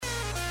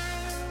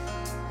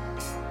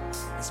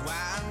That's why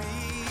I'm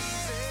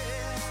easy.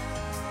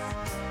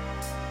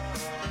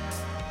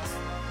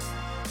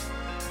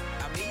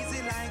 I'm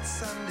easy like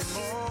Sunday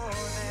morning.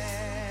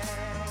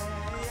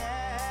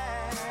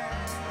 Yeah.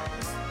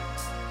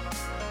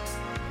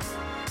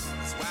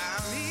 That's why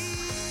I'm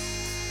easy.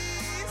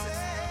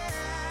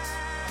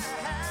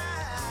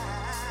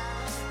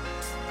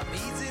 I'm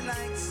easy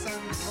like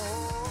Sunday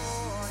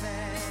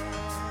morning.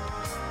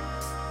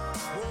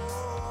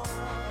 Whoa.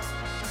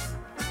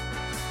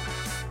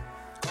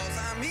 'Cause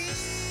I'm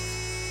easy.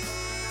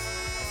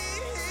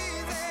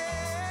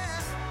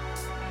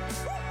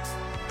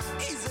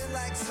 Easy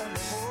like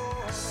Sunday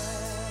morning.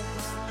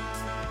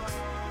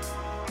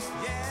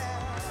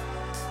 Yeah.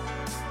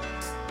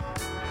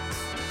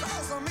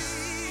 'Cause I'm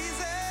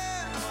easy.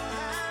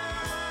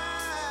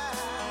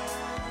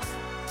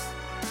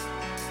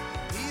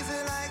 Easy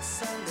like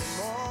Sunday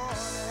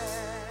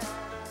morning.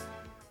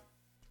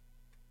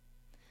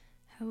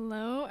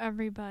 Hello,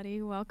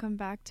 everybody. Welcome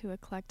back to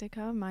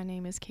Eclectica. My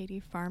name is Katie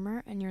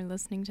Farmer, and you're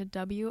listening to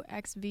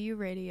WXVU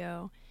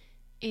Radio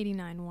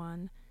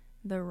 89.1,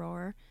 The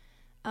Roar.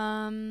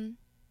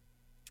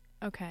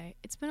 Okay,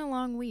 it's been a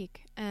long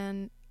week,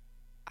 and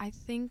I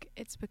think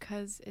it's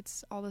because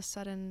it's all of a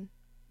sudden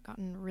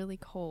gotten really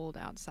cold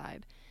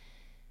outside.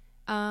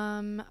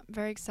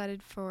 Very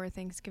excited for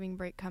Thanksgiving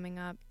break coming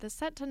up. The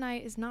set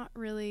tonight is not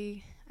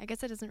really, I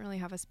guess it doesn't really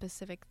have a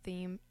specific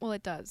theme. Well,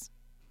 it does.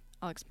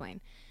 I'll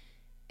explain.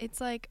 It's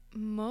like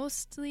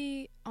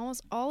mostly,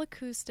 almost all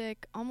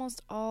acoustic,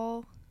 almost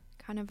all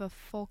kind of a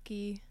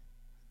folky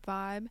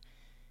vibe,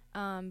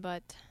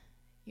 but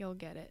you'll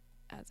get it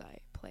as I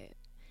play it.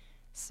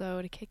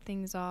 So to kick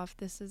things off,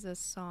 this is a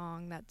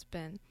song that's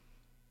been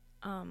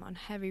on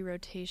heavy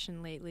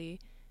rotation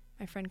lately.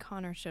 My friend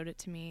Connor showed it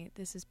to me.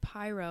 This is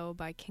Pyro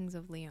by Kings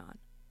of Leon.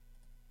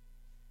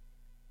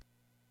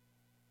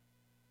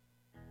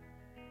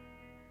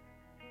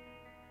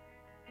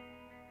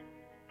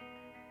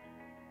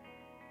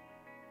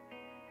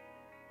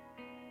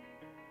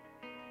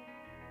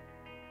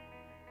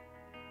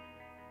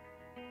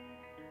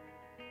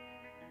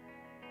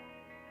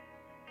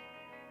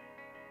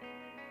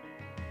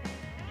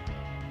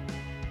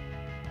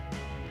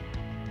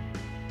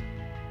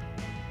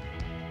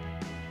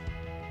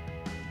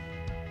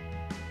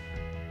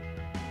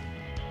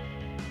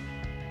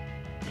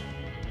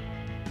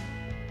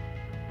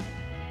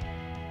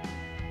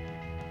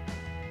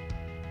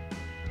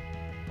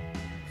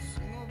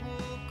 Single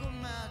book of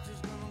matches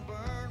gonna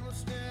burn what's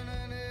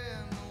standing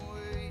in the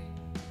way.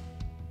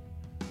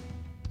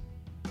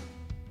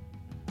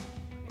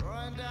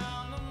 Running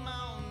down the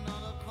mountain,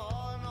 another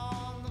calling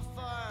on the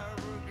fire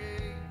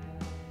brigade.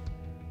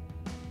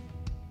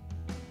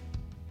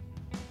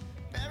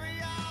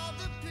 Bury all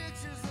the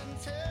pictures and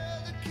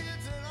tell the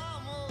kids that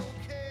I'm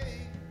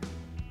okay.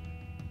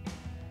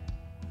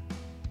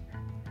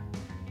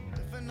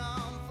 If and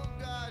I'm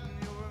forgotten,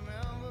 you'll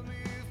remember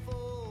me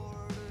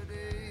for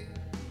today.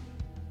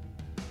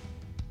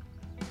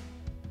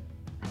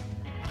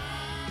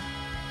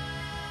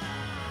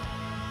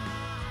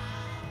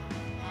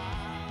 I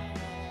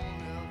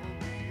won't ever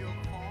be your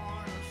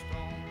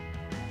cornerstone.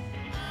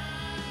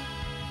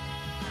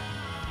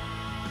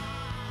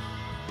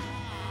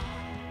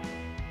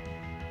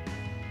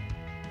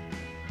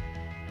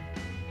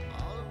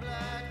 All the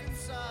black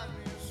inside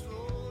me is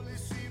slowly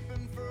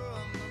seeping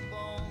from the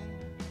bone.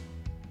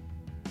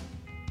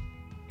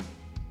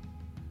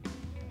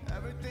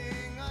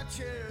 Everything I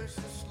cherish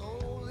is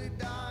slowly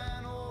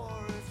dying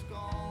or it's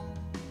gone.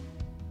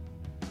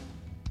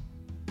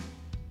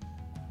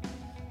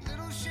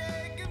 Little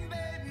shaken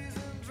babies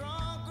and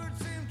drunkards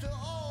seem to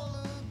all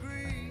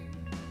agree.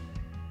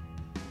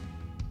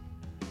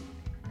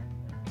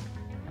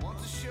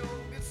 Once the show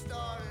gets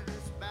started,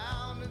 it's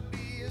bound to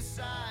be a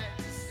sight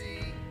to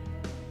see.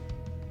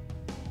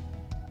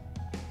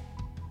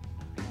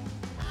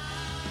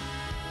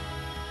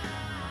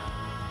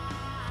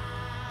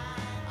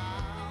 I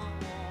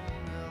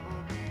won't ever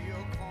be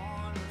your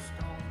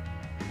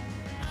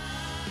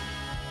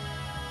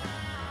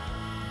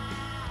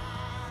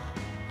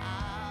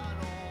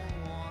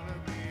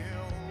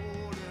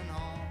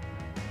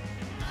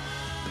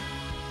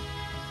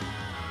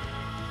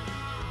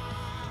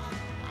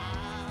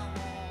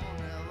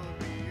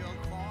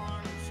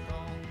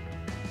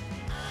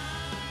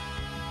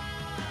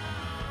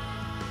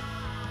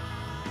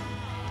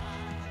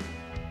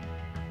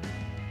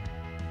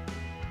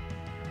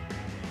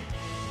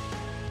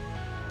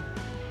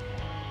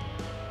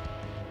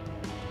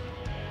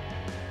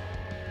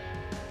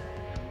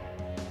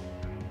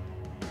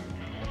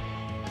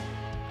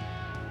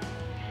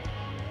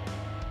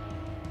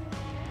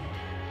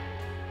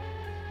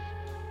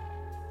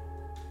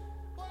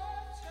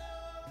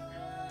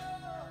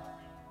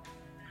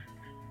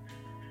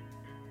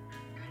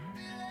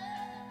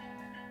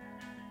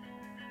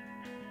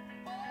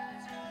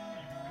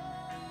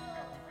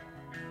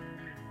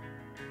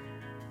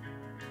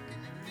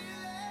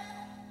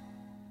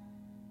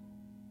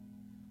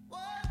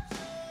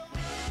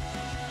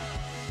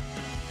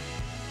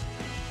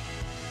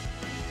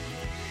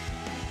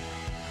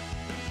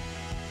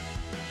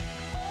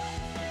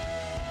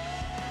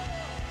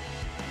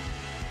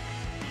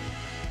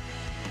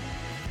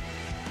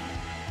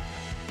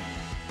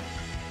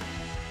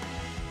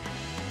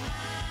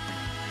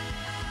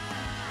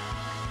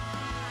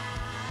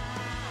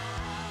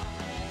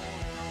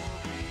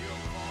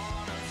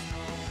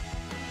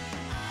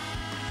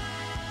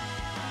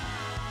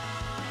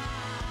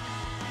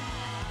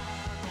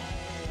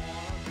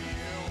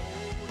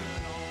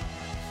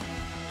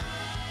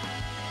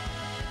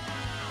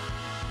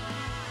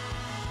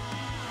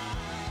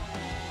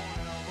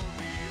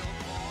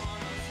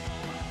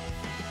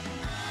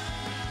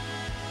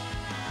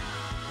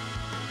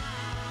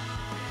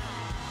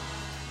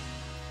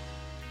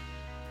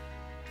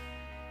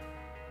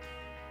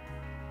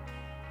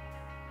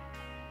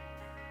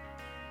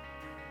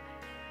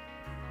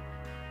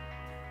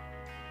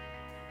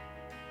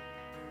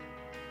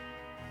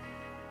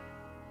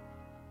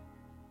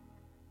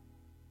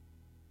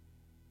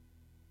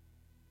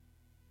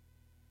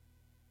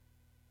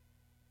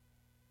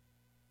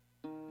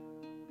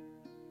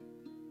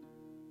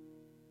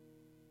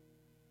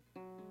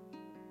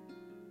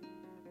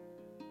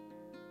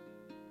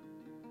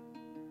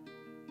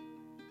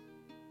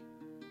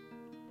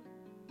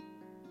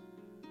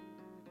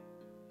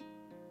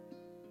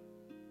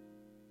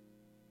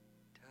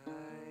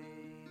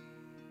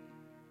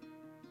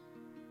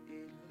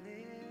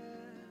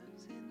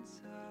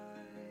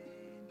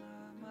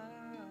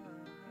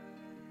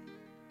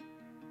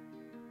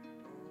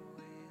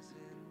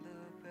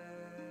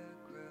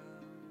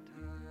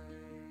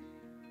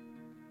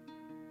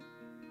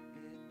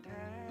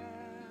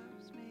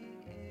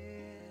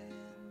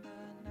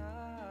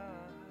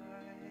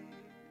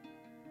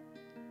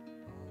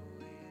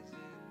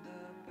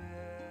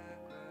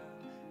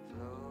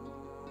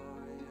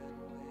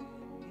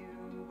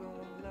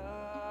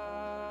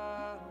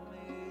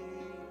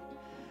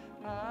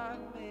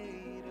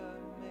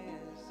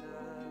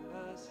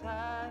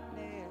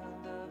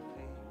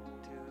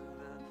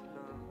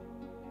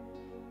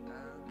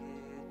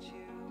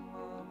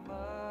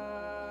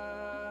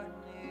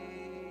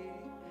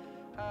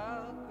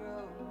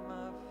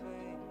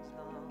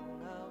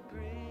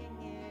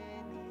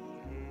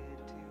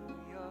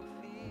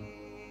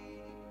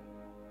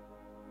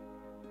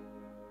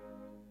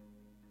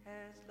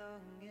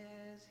long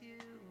as you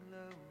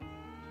love me.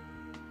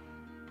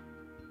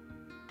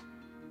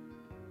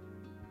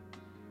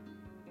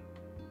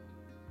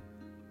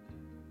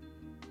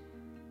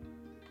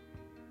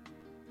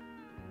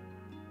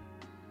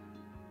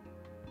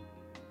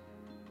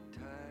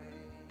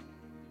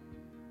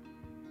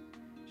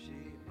 She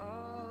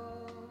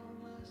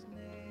almost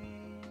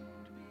named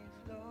me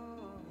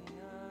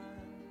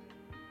Florian,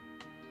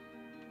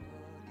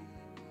 but he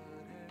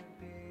would have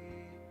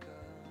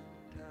become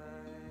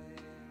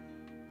tied.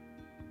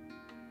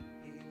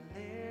 He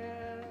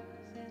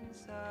lives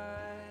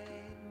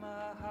inside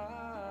my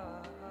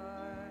heart,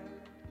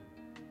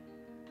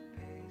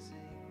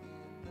 pacing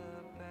in the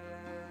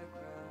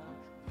background.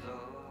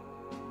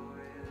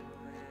 Florian,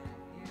 when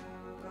you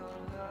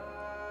don't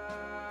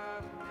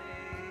love me,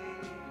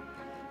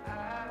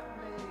 I've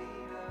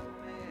made a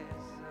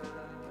mess of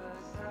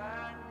us.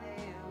 I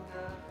nailed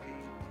our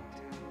feet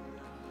to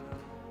the floor.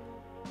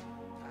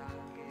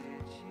 I'll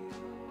get you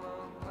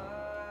on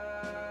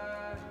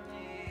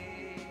money.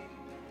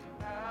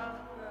 I'll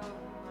grow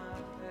my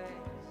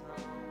face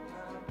on.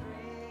 I'll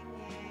bring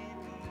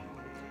any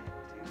head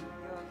to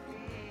your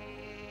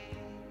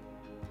feet.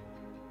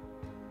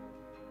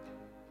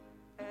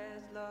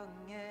 As long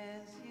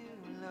as you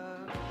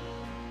love me.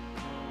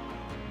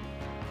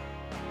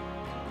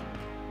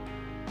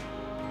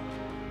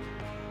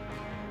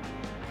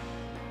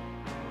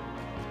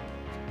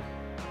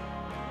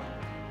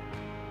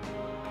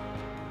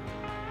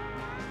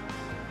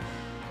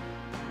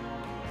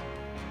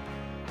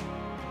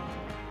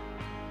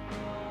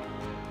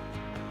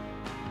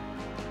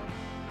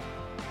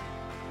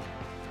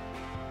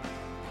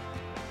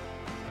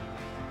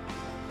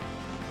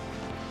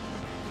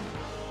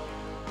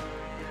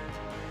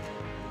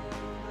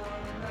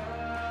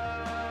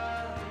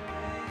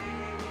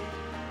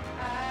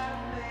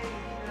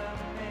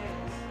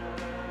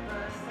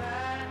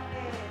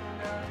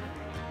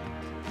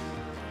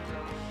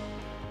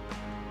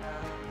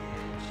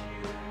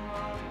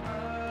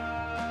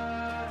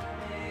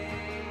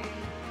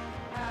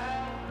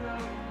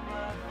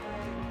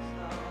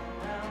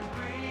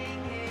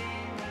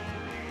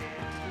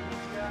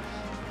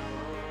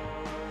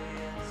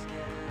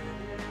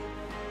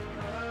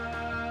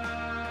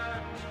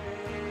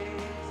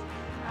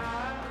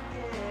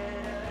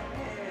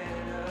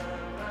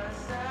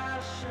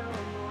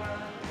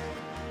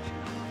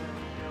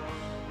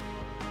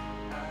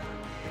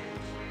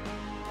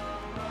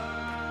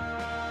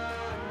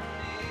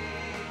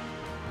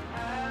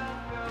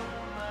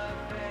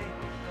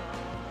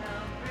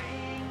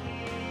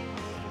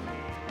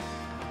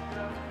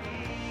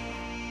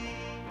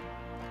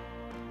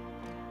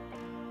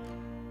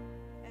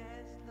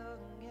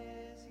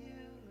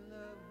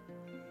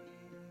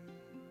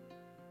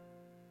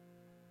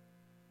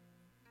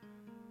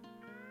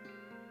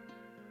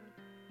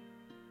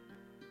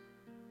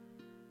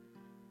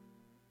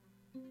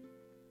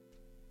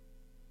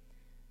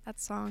 That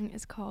song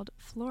is called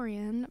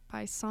Florian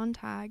by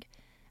Sontag.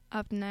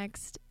 Up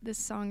next, this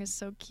song is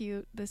so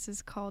cute. This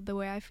is called The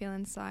Way I Feel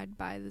Inside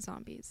by the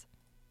Zombies.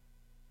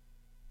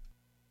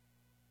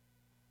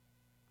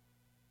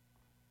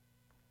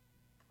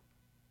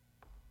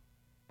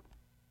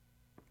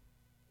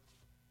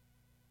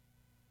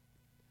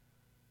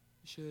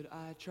 Should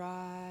I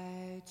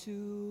try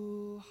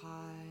to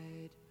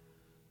hide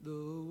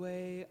the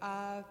way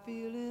I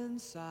feel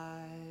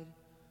inside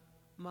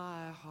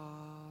my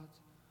heart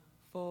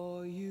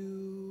for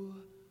you?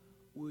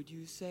 Would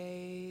you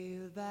say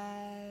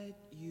that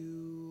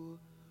you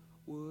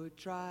would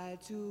try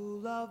to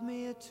love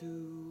me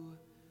too?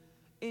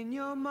 In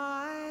your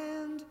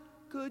mind,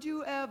 could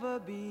you ever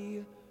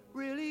be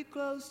really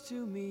close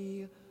to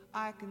me?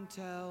 I can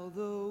tell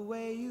the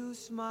way you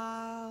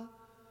smile.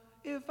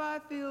 If I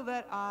feel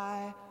that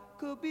I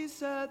could be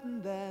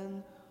certain,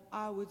 then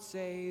I would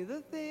say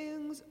the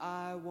things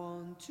I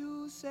want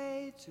to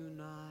say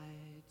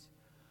tonight.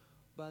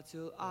 But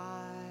till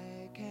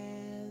I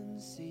can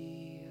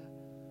see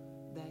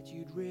that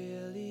you'd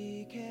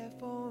really care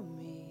for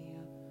me,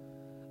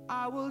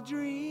 I will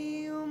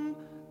dream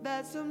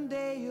that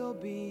someday you'll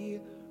be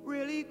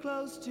really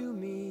close to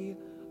me.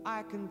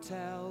 I can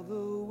tell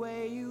the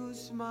way you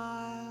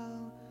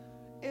smile.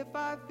 If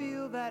I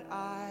feel that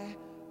I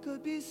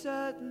could be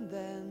certain,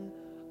 then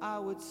I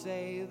would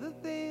say the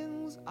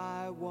things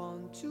I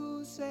want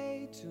to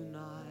say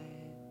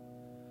tonight.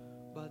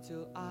 But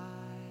till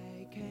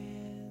I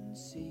can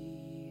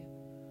see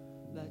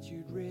that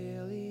you'd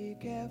really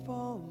care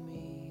for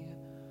me,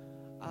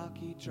 I'll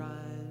keep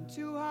trying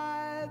to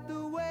hide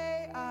the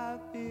way I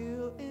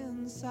feel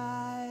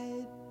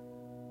inside.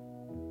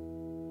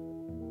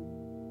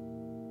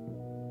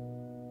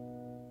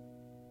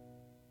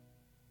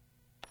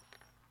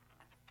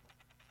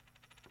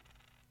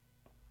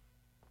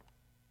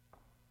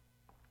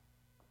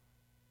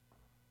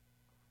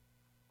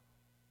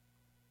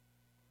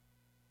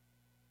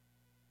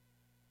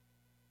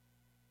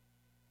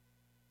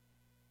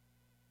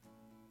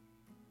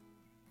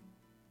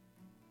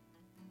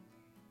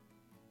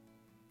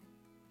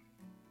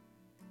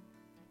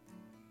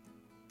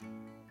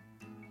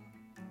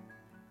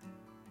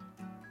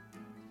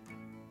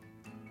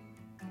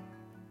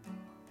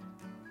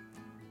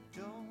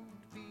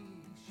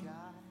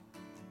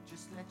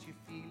 let your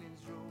feelings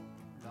roll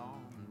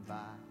on by.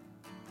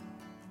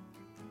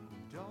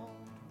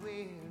 Don't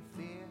wear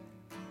fear,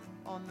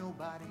 or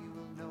nobody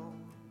will know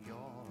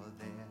you're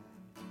there.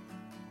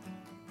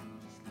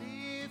 Just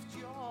lift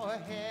your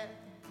head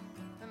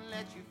and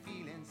let your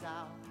feelings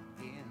out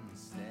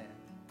instead.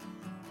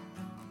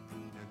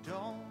 Now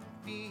don't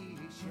be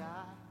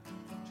shy,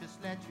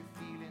 just let your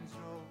feelings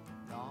roll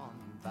on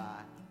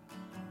by.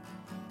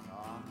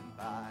 On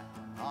by,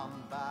 on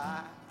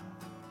by,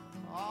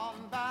 on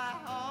by,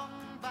 on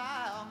by,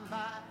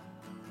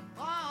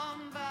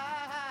 on by,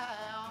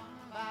 on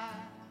by,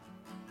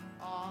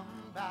 on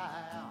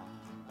by, on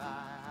by.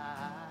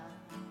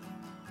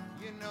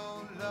 You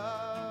know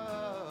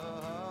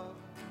love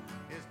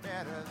is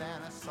better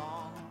than a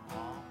song.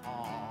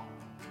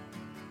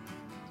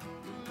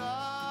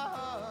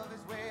 Love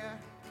is where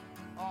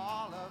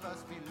all of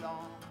us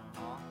belong.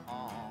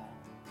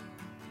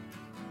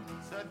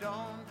 So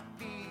don't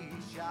be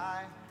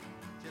shy,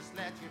 just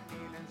let your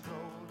feelings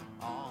roll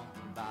on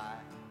by.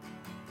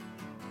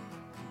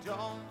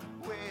 Don't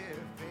wear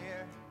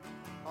fear,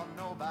 or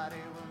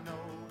nobody will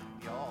know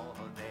you're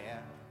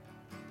there.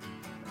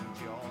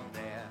 You're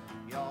there,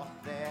 you're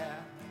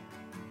there,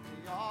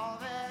 you're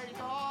there,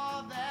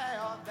 you're there,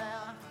 you're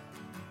there,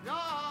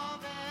 you're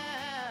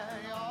there,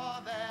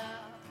 you're there,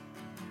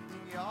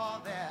 you're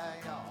there,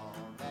 you're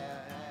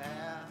there.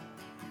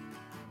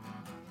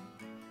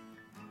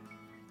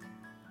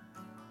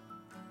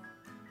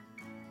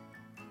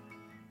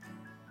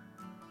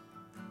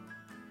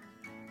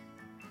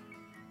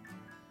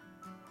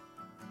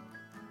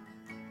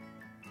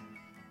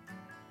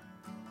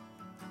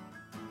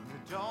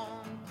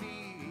 Don't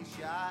be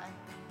shy,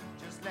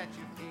 just let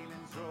your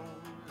feelings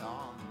roll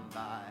on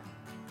by.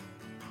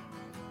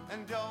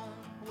 And don't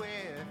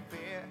wear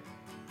fear,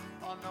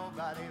 or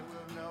nobody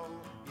will know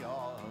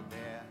you're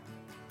there.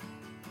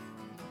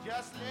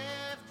 Just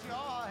lift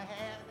your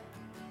head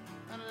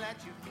and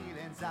let your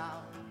feelings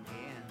out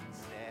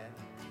instead.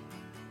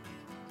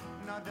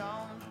 No,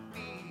 don't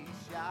be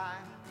shy,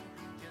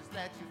 just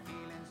let your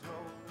feelings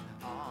roll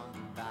on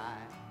by.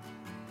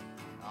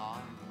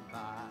 On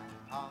by,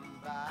 on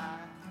by,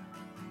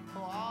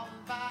 on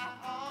by,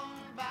 on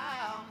by,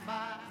 on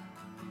by,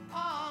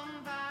 on by,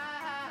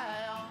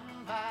 on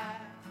by,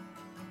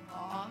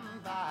 on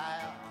by,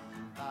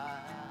 on by.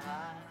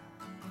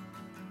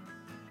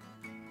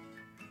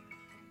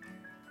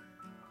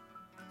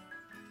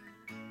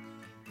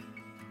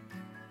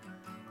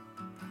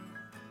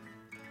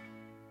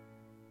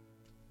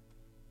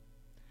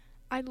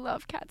 I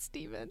love Cat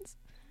Stevens.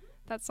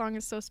 That song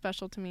is so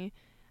special to me.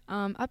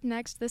 Up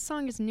next, this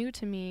song is new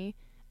to me.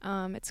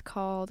 It's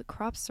called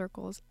Crop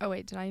Circles. Oh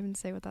wait, did I even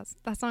say what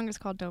that song is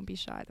called? Don't Be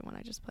Shy, the one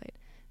I just played.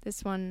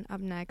 This one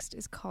up next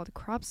is called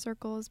Crop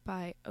Circles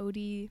by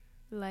Odie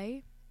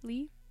Lee.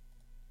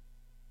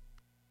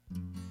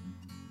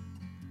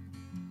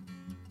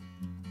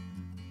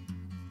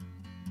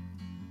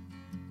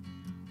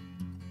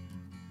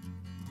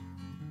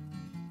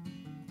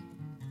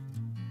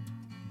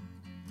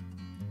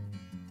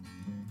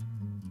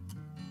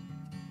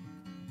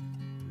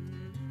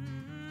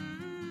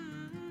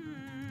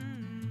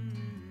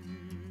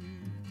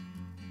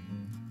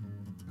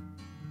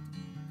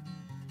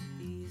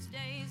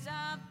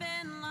 I've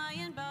been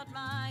lying about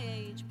my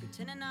age,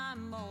 pretending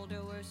I'm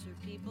older, worse for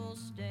people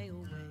stay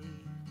away.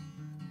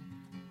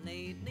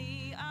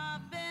 Lately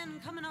I've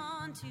been coming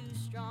on too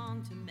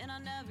strong to men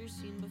I've never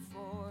seen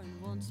before and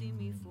won't see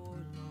me for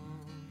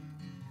long.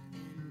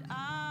 And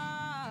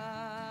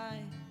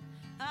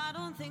I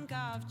don't think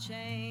I've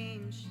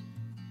changed,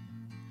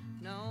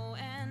 no,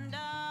 and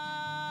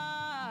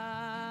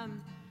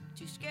I'm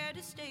too scared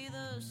to stay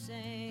the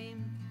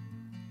same.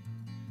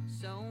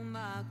 So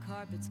my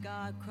carpet's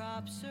got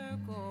crop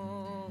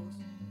circles.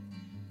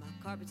 My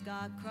carpet's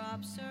got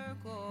crop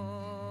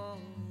circles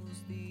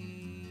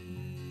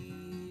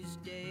these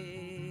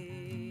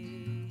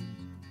days.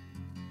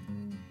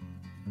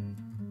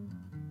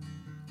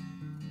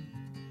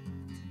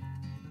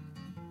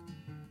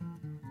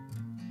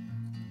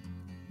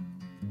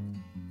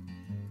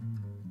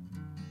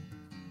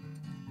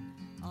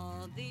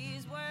 All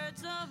these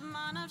words of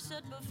mine I've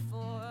said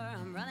before.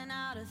 I'm running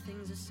out of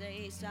things to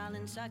say,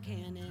 silence I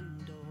can't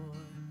endure.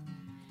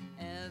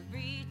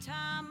 Every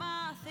time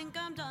I think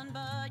I'm done,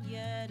 but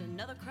yet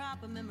another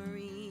crop of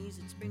memories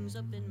it springs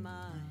up in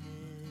my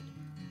head.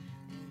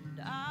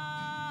 And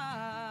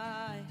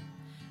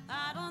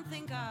I don't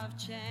think I've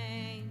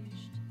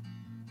changed,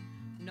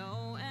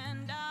 no,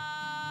 and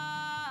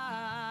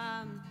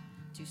I'm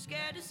too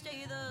scared to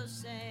stay the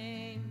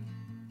same.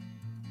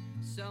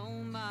 So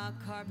my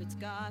carpet's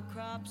got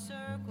crop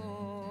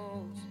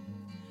circles.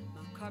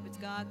 My carpet's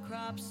got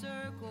crop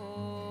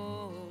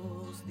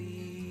circles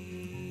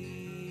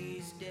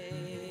these days.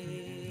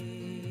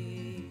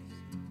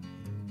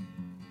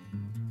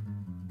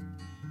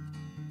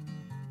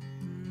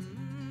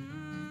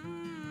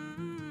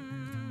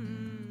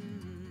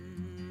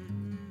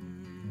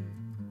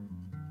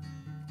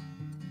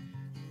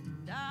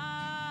 And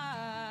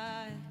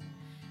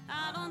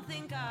I don't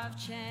think I've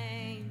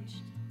changed,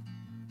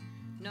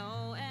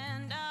 No,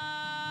 and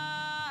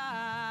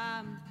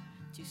I'm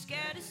too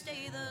scared to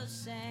stay the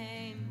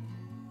same.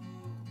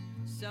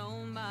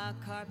 So my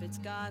carpet's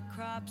got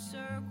crop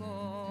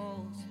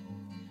circles.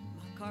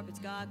 My carpet's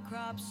got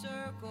crop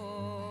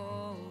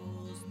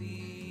circles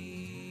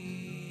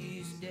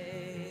these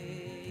days.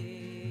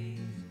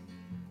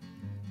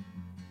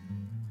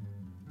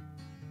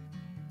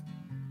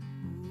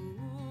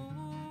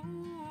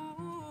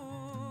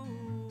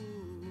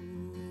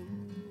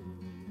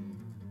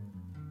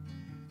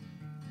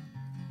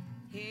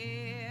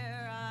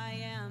 Here I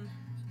am,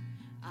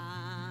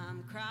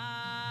 I'm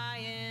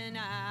crying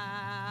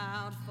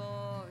out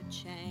for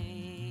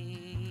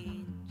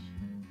change.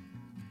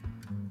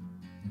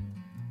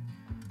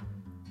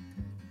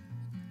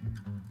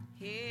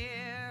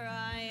 Here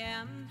I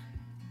am,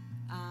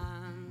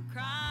 I'm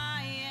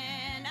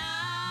crying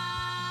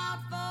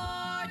out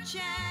for change.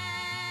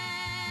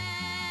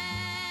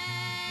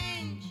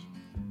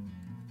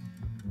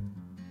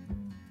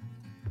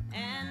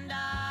 And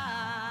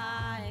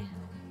I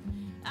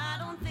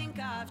don't think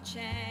I've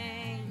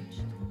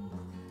changed.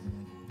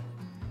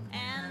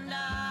 And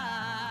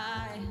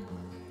I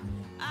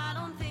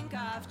don't think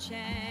I've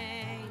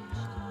changed.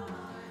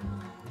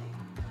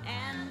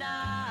 And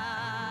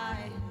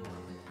I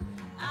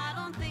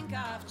don't think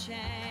I've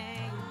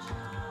changed.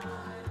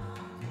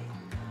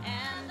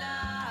 And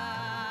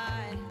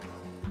I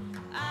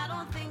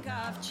don't think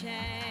I've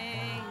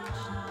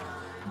changed.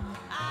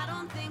 I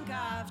don't think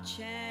I've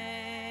changed.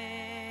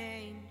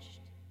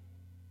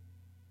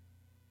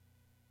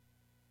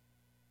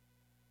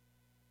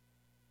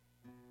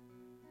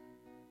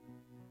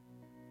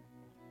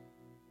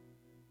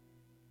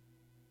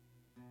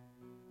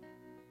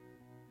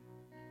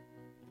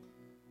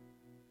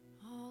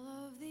 All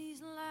of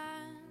these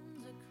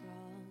lines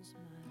across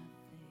my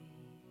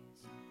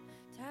face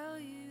tell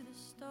you the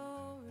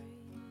story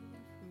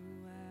of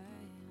who I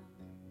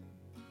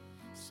am.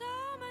 So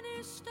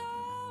many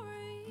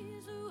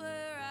stories of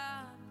where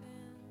I've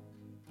been,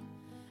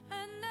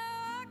 and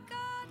now I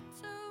got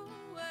to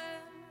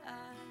where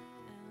I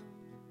am.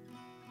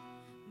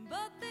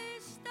 But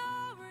these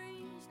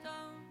stories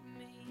don't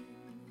mean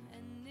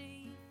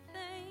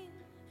anything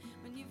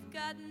when you've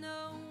got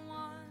no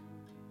one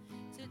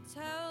to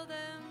tell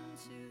them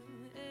to.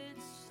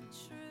 It's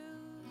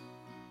true,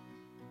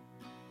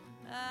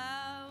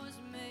 I was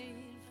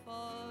made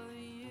for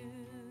you.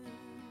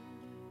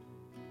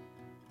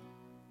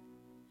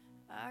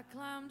 I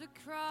climbed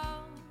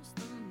across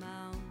the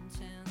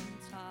mountain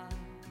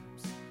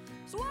tops,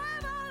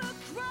 swam all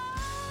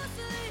across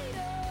the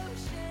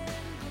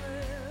ocean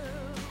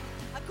blue.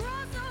 I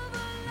crossed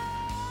over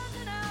lands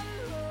and I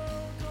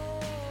broke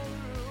all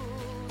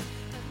rules,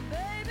 and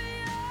baby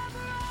I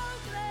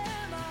broke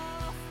them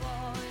all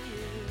for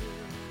you.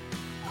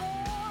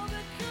 Oh,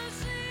 because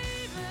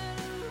even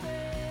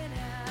when I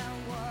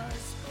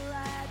was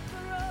flat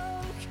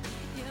broke,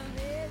 you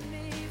made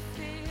me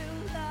feel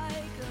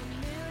like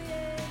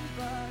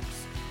 $1,000,000.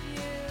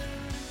 You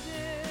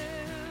do.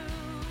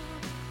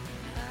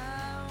 I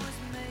was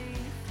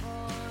made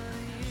for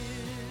you.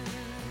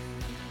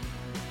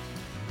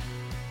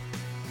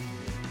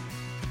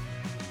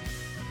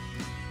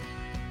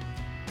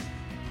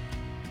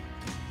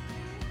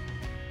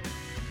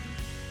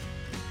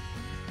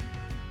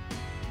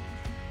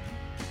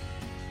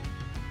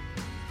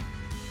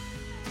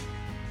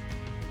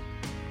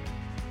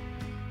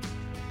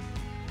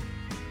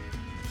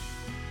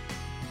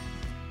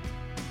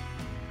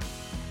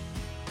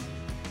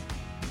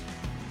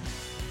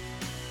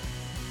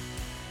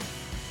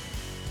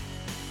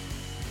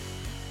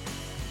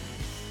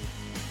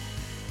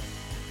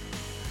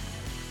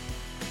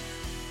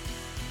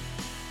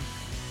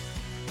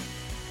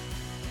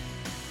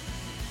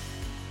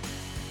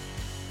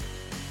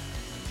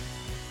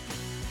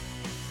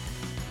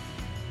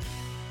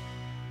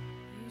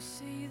 You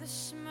see the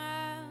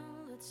smile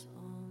that's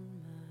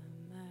on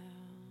my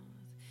mouth,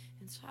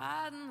 it's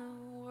hiding the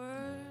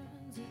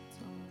words that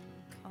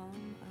don't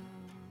come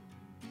out.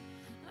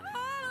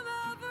 All of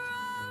my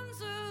friends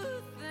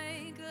who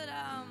think that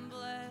I'm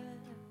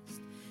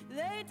blessed,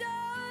 they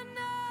don't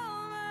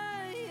know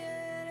my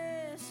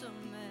head is a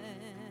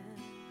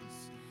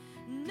mess.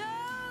 No,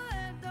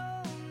 they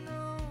don't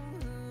know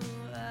who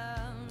I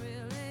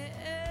really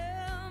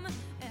am,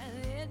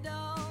 and they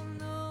don't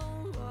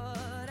know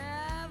what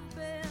I've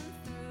been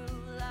through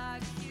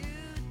like you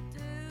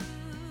do.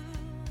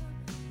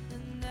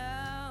 And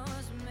I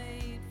was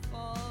made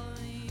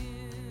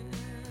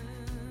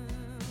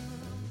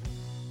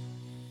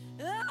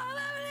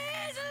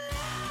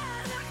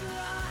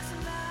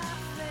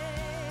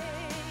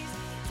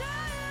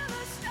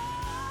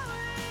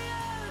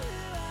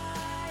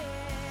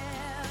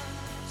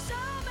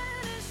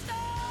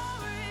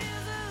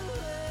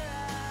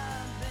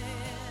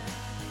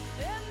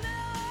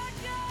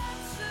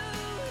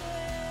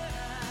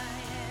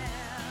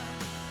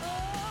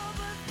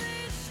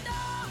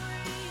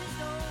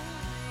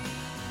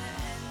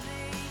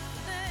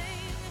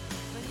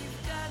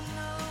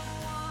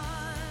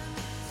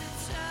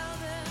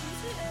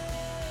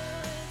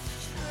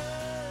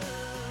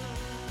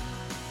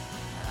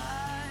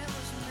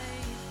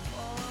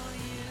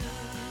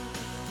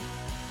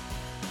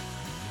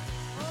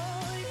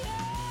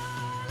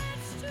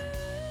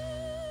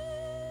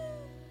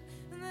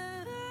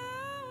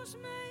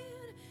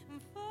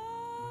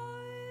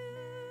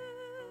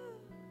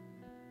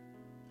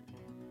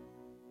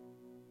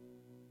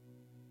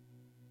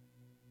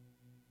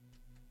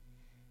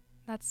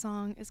That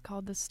song is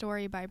called The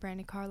Story by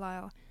Brandi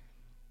Carlile.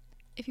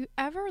 If you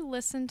ever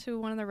listen to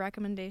one of the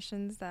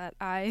recommendations that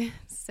I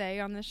say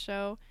on this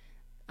show,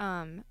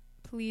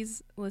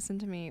 please listen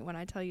to me when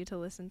I tell you to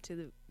listen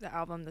to the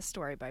album The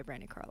Story by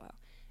Brandi Carlile.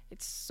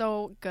 It's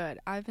so good.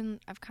 I've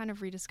kind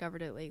of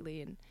rediscovered it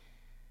lately, and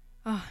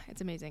it's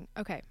amazing.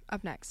 Okay,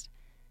 up next.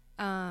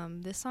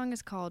 This song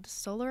is called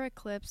Solar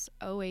Eclipse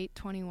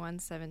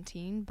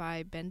 08/21/17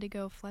 by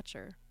Bendigo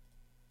Fletcher.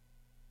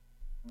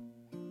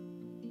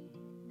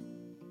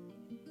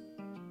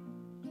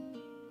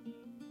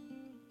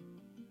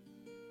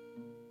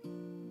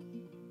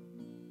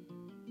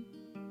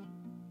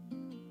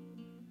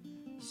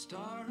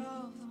 Star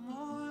of the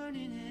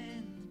morning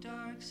and the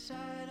dark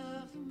side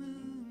of the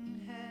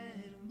moon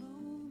had a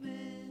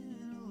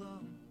moment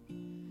alone.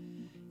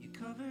 You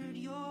covered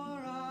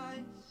your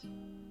eyes,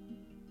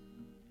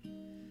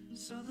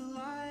 so the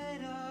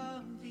light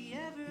of the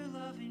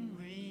ever-loving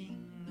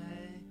ring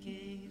that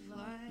gave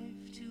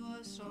life to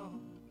us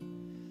all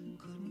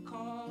couldn't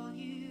call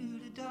you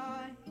to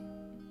die.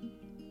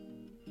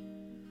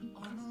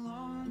 On the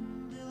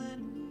lawn Bill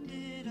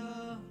ended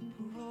a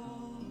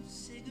parole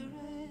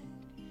cigarette,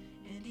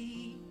 and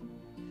he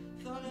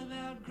thought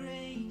about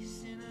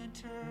grace in a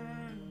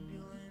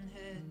turbulent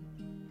head,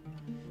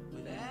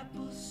 with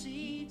apple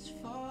seeds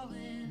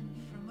falling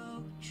from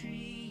oak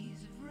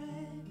trees of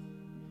red.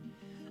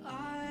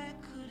 I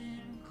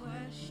couldn't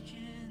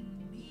question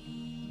the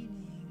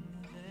meaning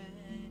of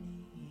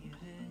any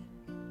of it.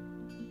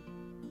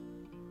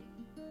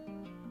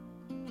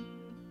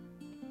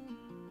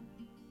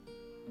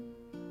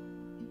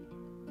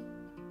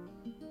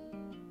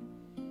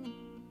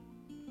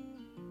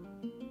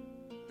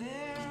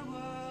 There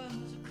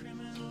was a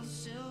criminal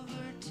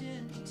silver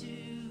tint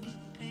to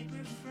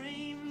paper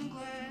frame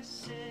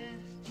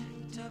glasses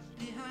tucked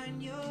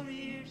behind your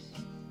ears,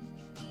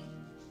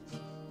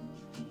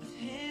 with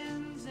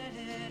hands that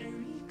had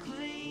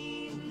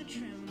reclaimed the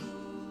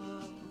tremble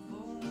of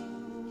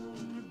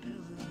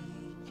vulnerability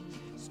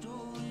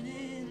stolen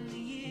in the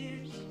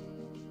years.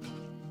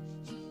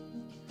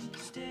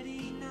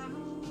 Steady now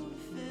to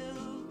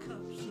fill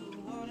cups of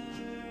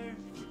water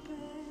for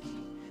bed,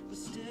 but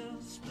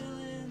still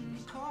spilling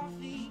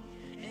coffee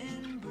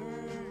and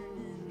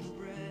burning the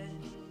bread.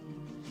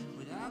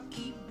 Without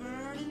keep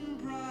burning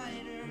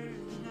brighter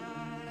than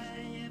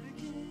I ever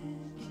did,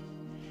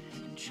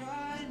 and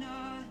try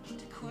not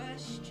to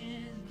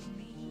question the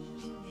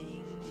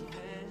meaning of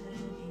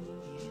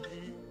any of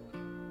it.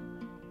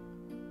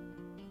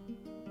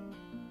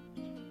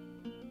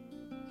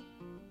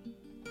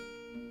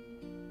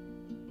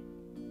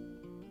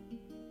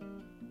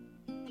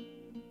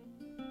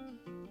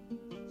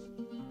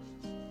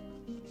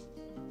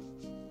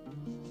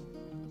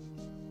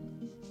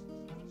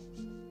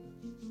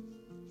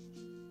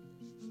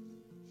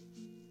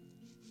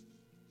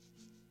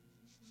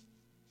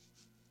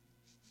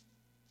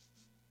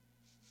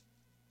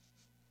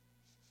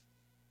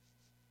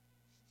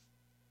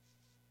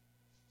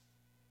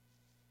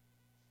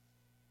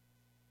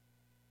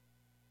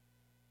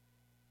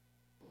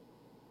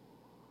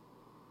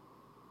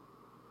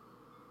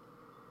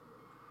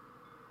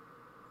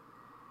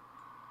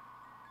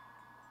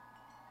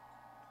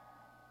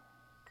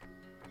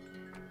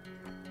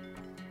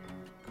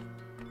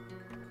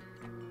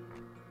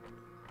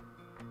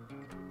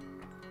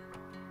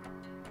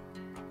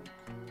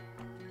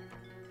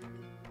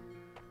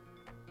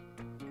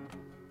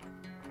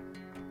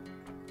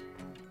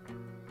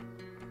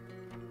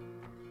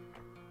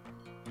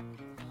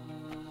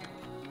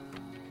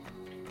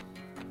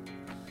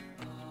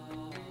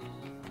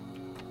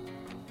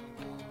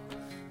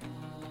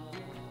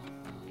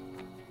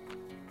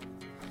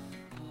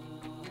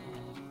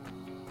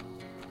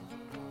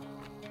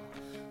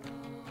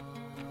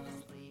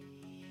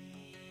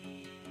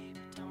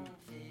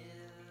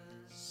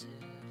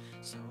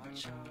 So I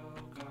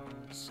choke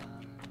on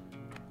sun,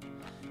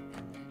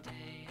 and the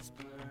days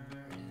blur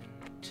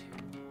into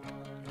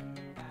one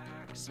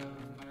backs of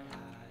my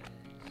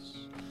eyes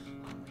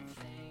on the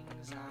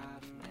things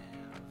I've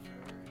never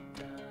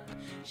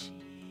done.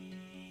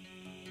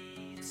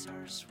 Sheets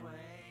are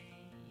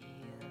swaying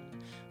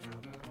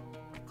from an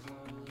old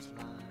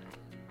clothesline,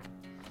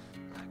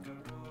 like a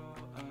row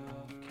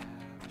of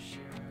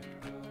captured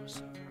rows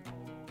of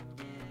old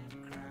dead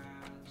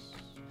grass.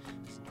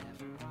 There's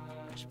never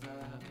much, but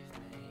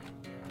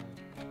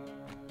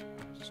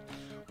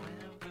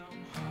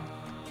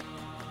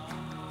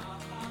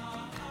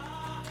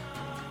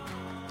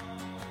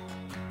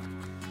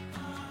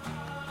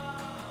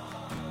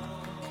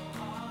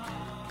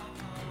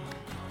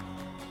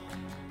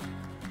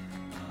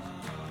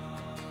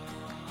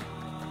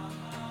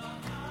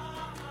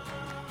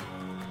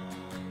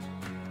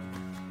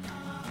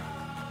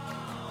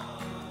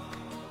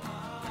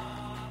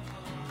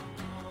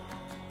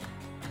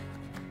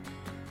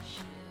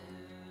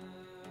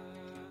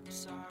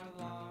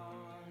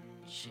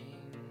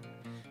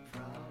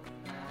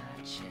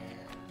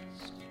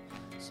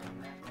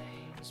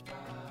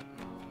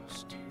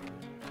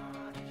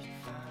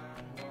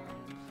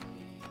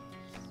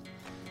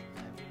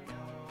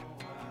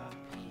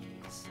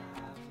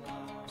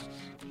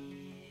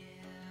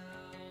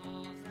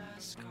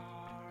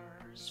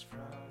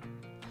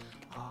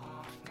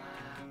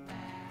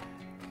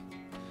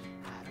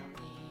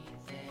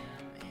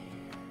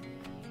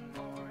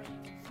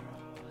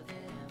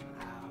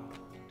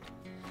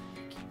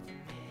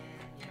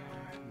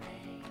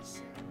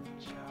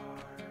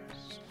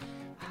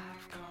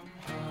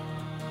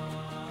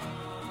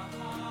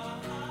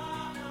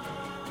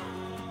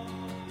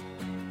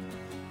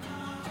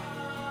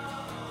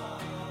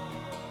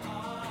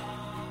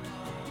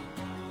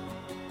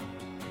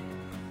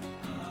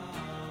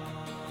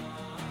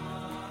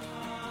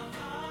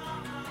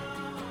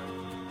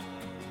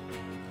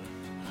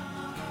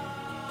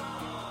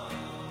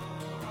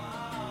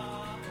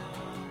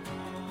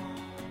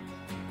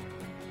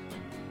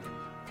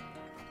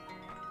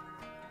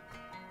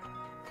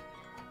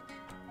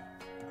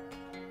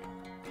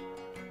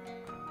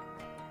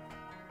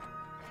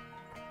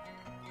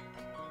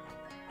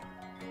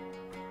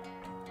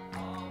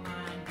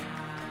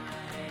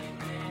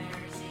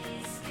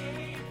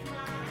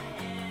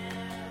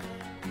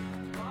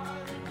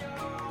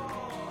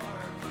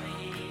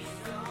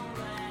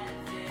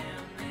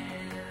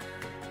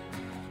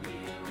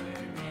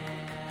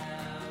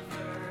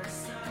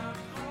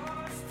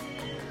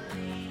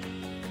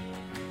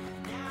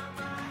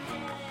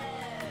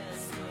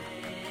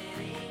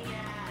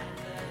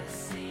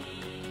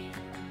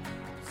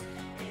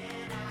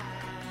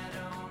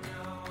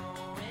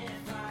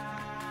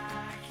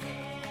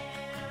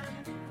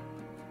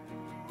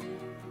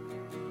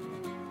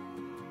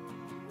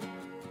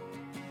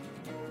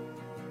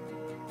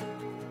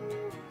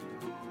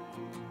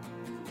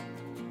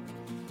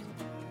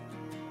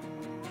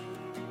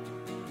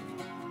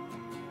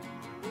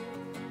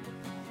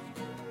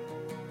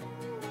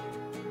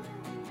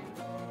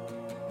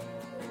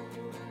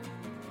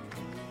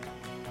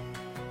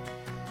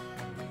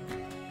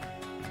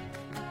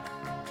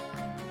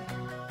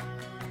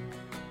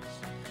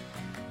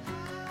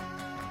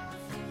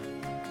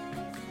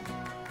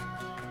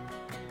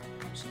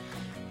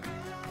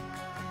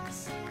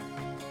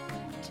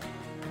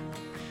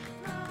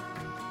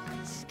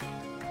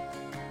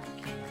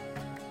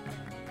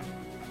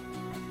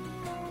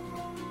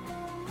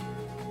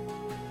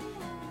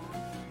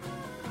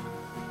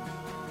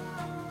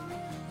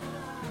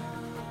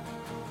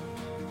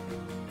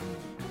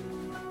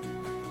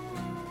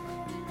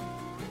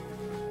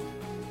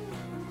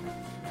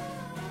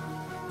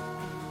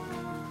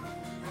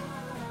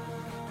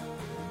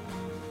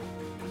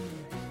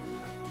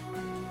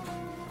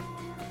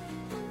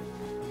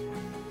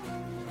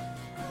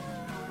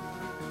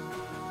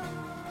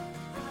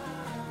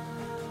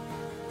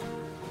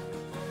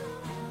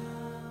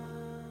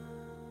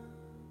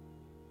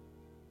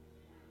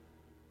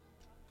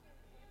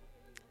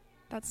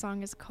That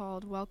song is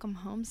called Welcome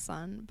Home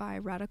Son by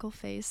Radical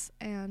Face,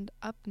 and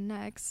up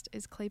next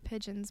is Clay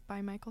Pigeons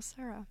by Michael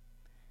Cera.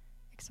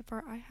 Except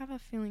for I have a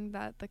feeling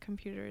that the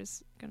computer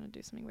is going to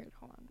do something weird.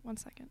 Hold on, 1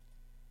 second.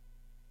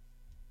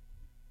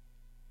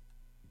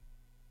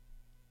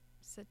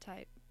 Sit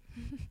tight.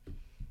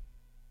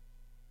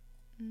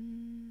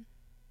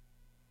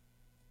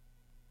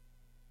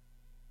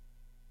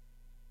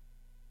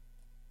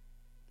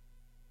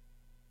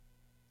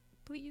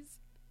 Please.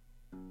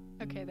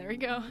 Okay, there we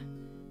go.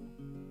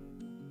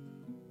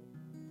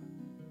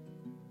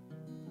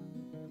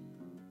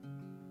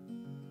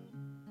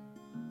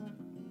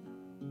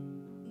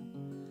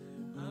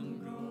 I'm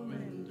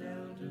going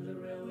down to the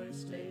railway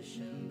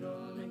station,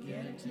 gonna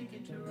get a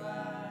ticket to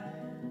ride.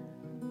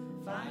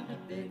 Find a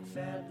big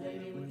fat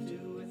lady with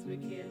 2 or 3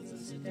 kids and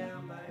sit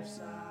down by her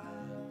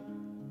side.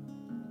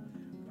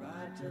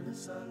 Ride till the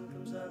sun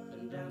comes up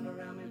and down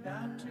around me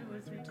about 2 or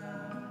 3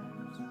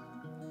 times.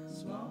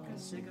 Smoking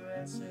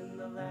cigarettes in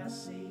the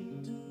last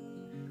seat,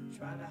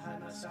 trying to hide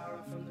my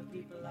sorrow from the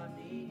people I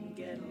meet and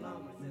get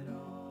along with it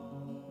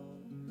all.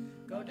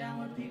 Go down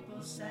where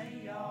people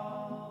say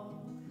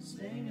y'all,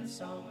 sing a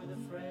song with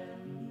a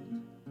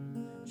friend,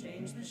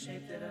 change the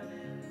shape that I'm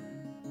in,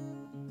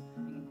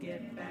 and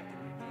get back in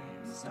the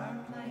game,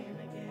 start playing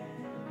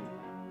again.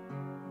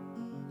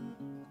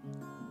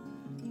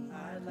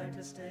 I'd like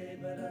to stay,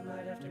 but I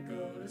might have to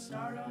go to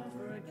start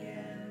over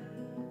again.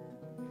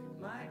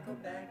 Might go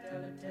back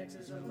down to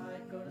Texas, or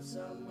might go to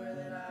somewhere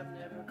that I've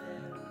never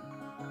been.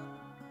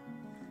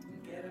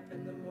 Get up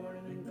in the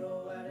morning and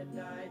go out at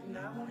night, and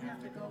I won't have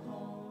to go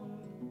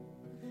home.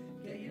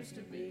 Get used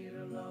to being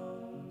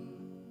alone,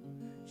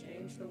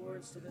 change the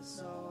words to the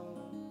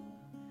song,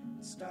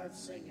 and start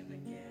singing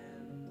again.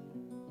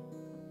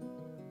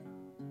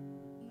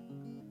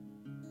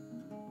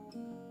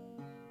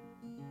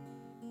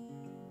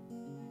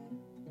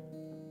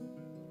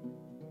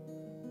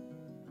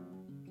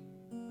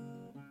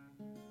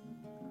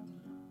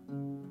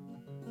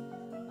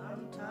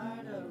 I'm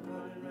tired of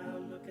running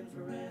around looking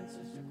for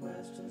answers to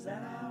questions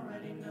that I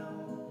already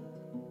know.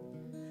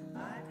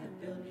 I could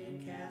build me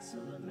a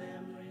castle of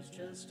memories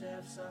just to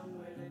have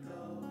somewhere to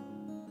go.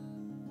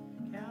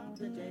 Count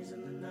the days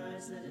and the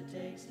nights that it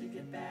takes to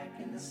get back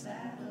in the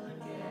saddle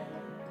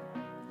again.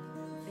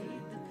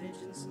 Feed the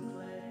pigeons some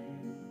clay,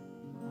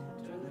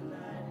 turn the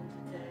night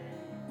into day,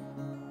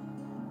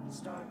 and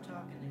start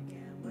talking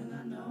again when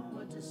I know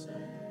what to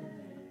say.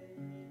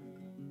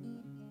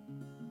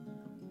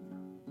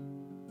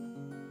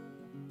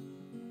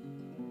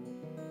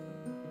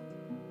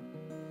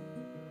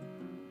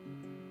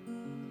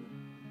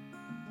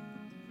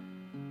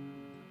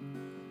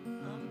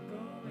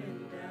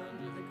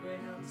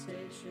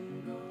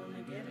 Station,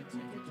 gonna get a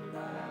ticket to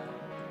ride.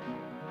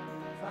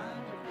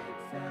 Find a big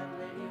fat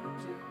lady with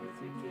 2 or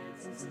 3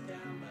 kids and sit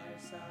down by her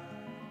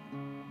side.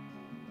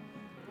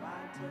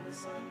 Ride till the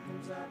sun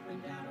comes up and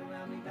down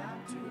around me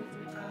about 2 or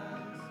 3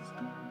 times.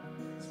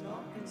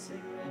 Smoking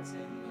cigarettes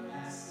in the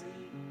last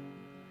seat,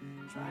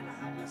 trying to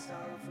hide my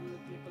sorrow from the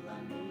people I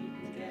meet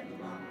and get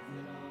along with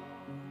it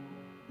all.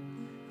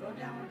 Go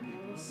down where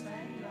people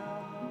say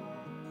y'all,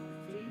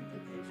 feed the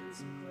pigeons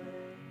some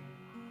clay,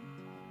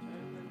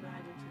 turn the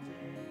night into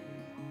day,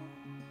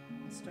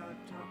 and start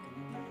talking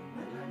again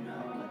when I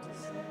know what to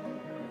say.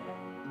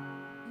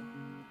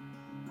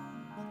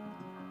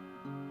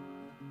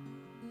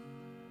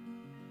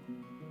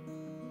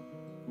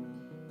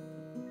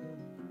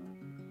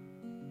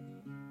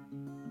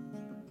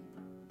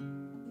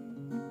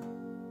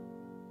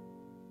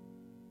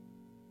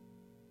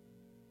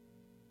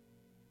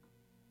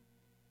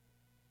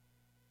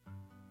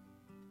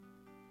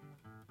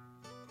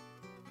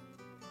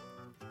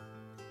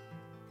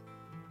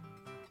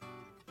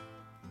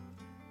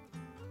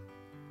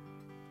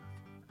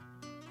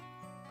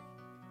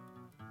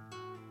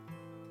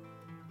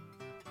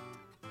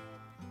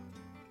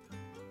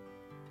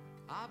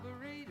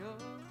 Operator,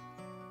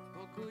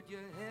 or could you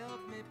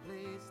help me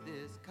place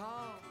this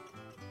call?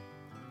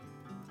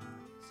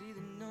 See,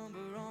 the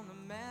number on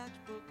the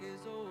matchbook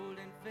is old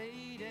and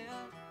faded.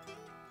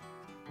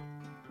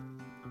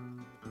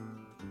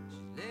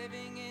 She's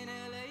living in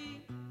LA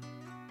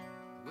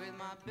with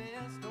my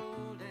best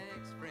old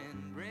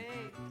ex-friend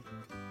Ray.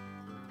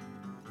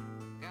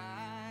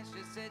 Gosh,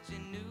 she said she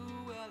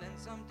knew well and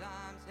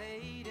sometimes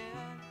hated.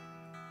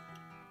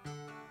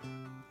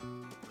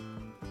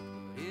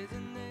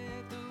 Isn't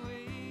that the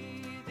way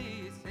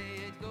they say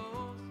it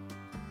goes?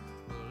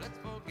 Well, let's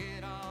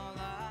forget all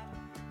that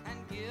and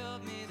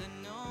give me the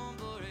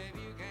number if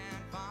you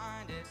can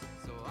find it,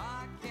 so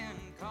I can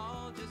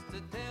call just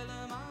to tell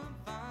them I'm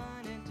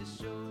fine and to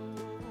show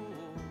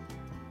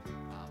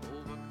I've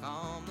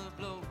overcome the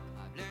blow.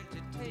 I've learned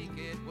to take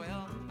it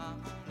well. I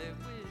only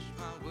wish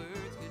my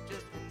words could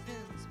just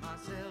convince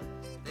myself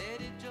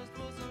that it just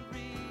wasn't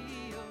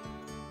real,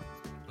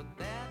 but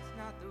that's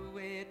not the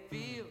way it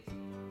feels.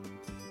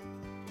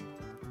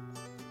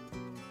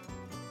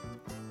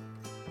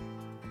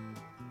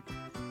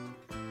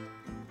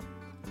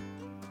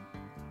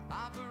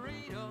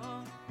 Operator,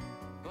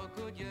 or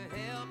could you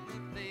help me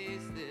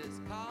place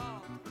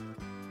call.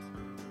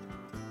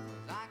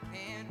 'Cause I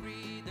can't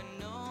read the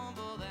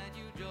number that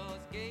you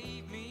just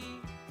gave me.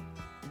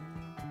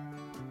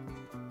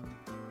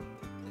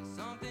 There's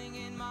something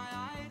in my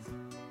eyes,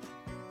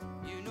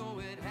 you know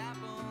it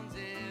happens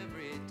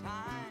every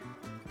time.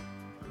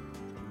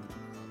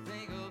 I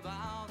think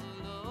about the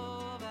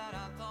love that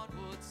I thought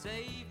would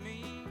save me.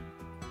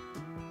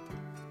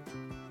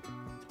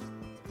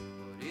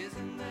 But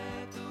isn't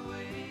that the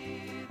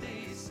way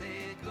they say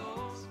it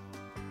goes?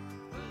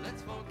 Well,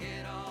 let's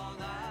forget all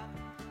that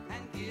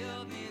and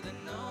give me the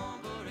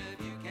number if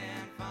you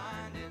can't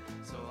find it,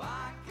 so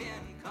I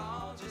can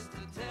call just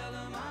to tell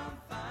them I'm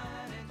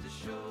fine and to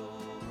show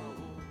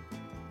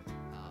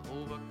I've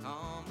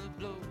overcome the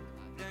blow.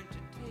 I've learned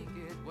to take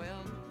it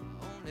well.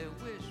 I only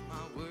wish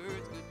my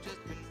words could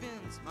just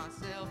convince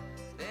myself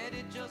that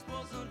it just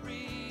wasn't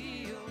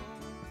real.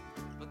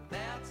 But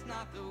that's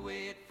not the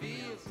way it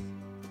feels.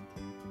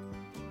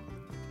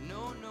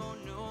 No, no,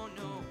 no,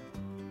 no.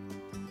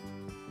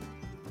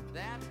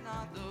 That's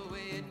not the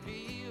way it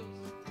feels.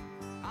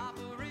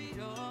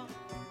 Operator,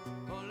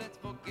 well, let's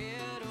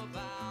forget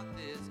about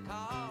this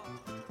call.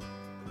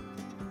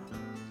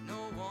 There's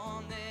no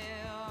one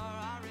there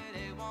I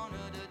really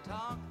wanted to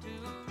talk to.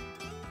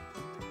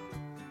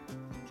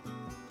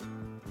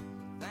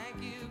 Thank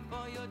you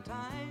for your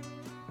time.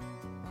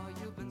 Oh,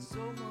 you've been so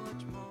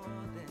much more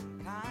than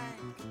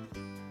kind.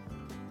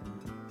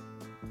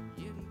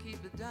 You can keep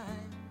the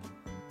dime.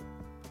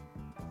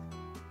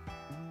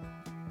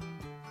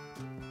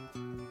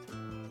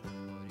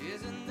 But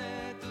isn't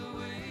that the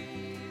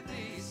way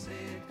they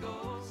say it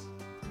goes?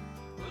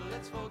 Well,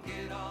 let's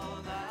forget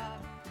all that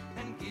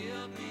and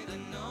give me the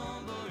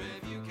number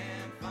if you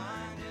can't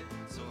find it,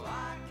 so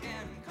I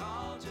can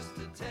call just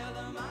to tell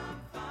them I'm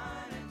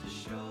fine and to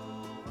show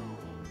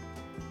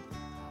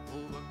I've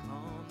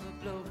overcome the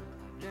blow.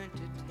 I've learned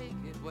to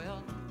take it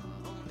well.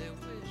 I only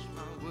wish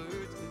my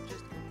words could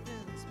just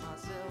convince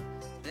myself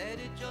that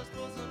it just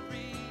wasn't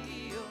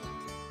real.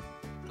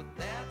 But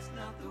that's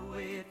not the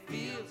way it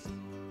feels.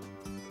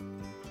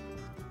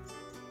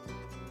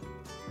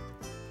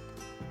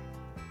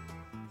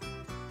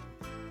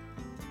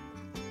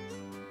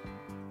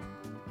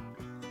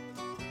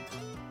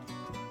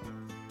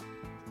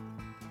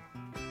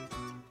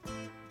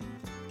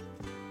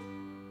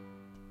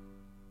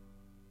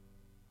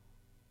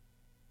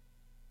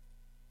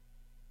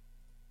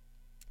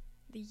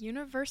 The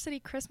University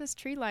Christmas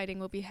tree lighting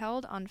will be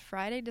held on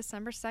Friday,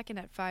 December 2nd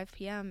at 5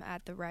 p.m.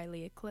 at the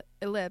Riley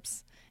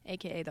Ellipse,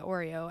 aka the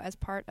Oreo, as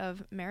part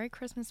of Merry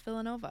Christmas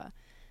Villanova.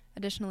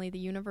 Additionally, the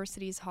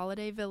university's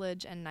Holiday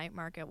Village and Night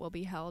Market will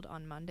be held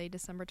on Monday,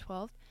 December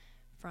 12th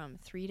from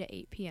 3 to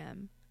 8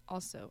 p.m.,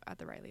 also at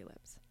the Riley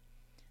Ellipse.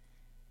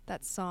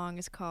 That song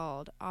is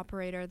called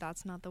Operator,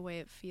 That's Not the Way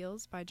It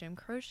Feels by Jim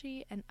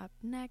Croce, and up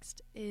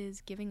next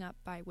is Giving Up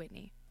by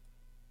Whitney.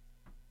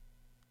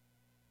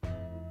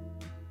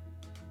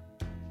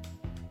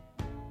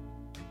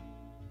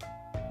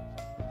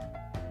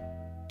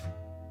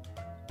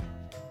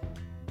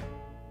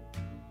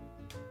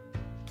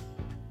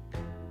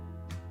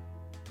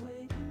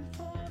 Waiting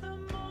for the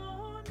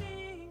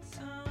morning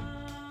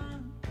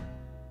sun.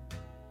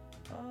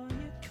 Are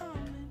you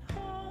coming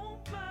home,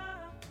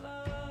 my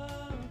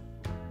love?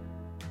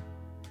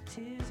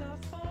 Tears are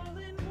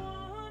falling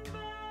one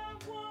by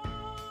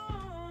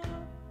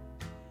one.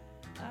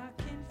 I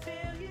can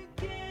feel you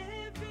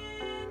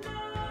giving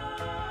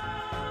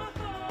up.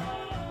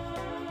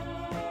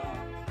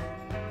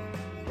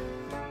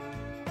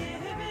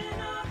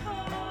 Giving up.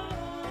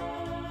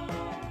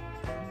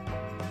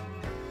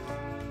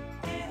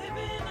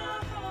 Giving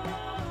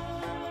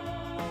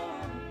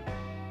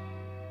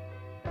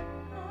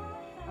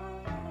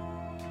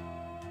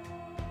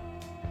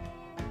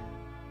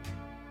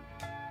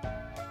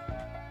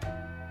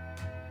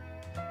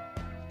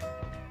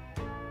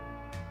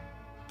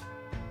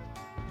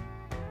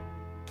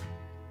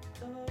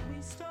Though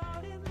we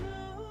started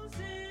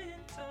losing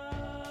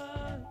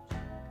touch,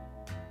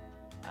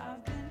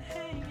 I've been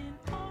hanging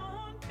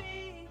on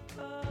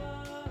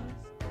because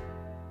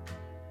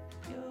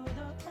you're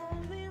the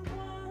only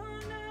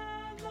one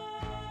I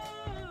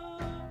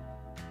love.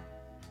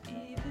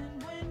 Even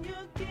when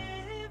you're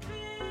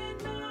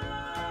giving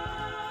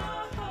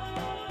up,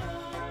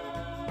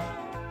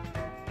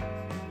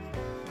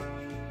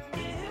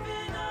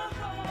 giving up,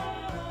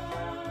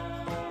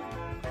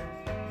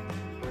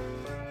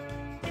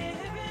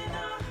 giving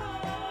up.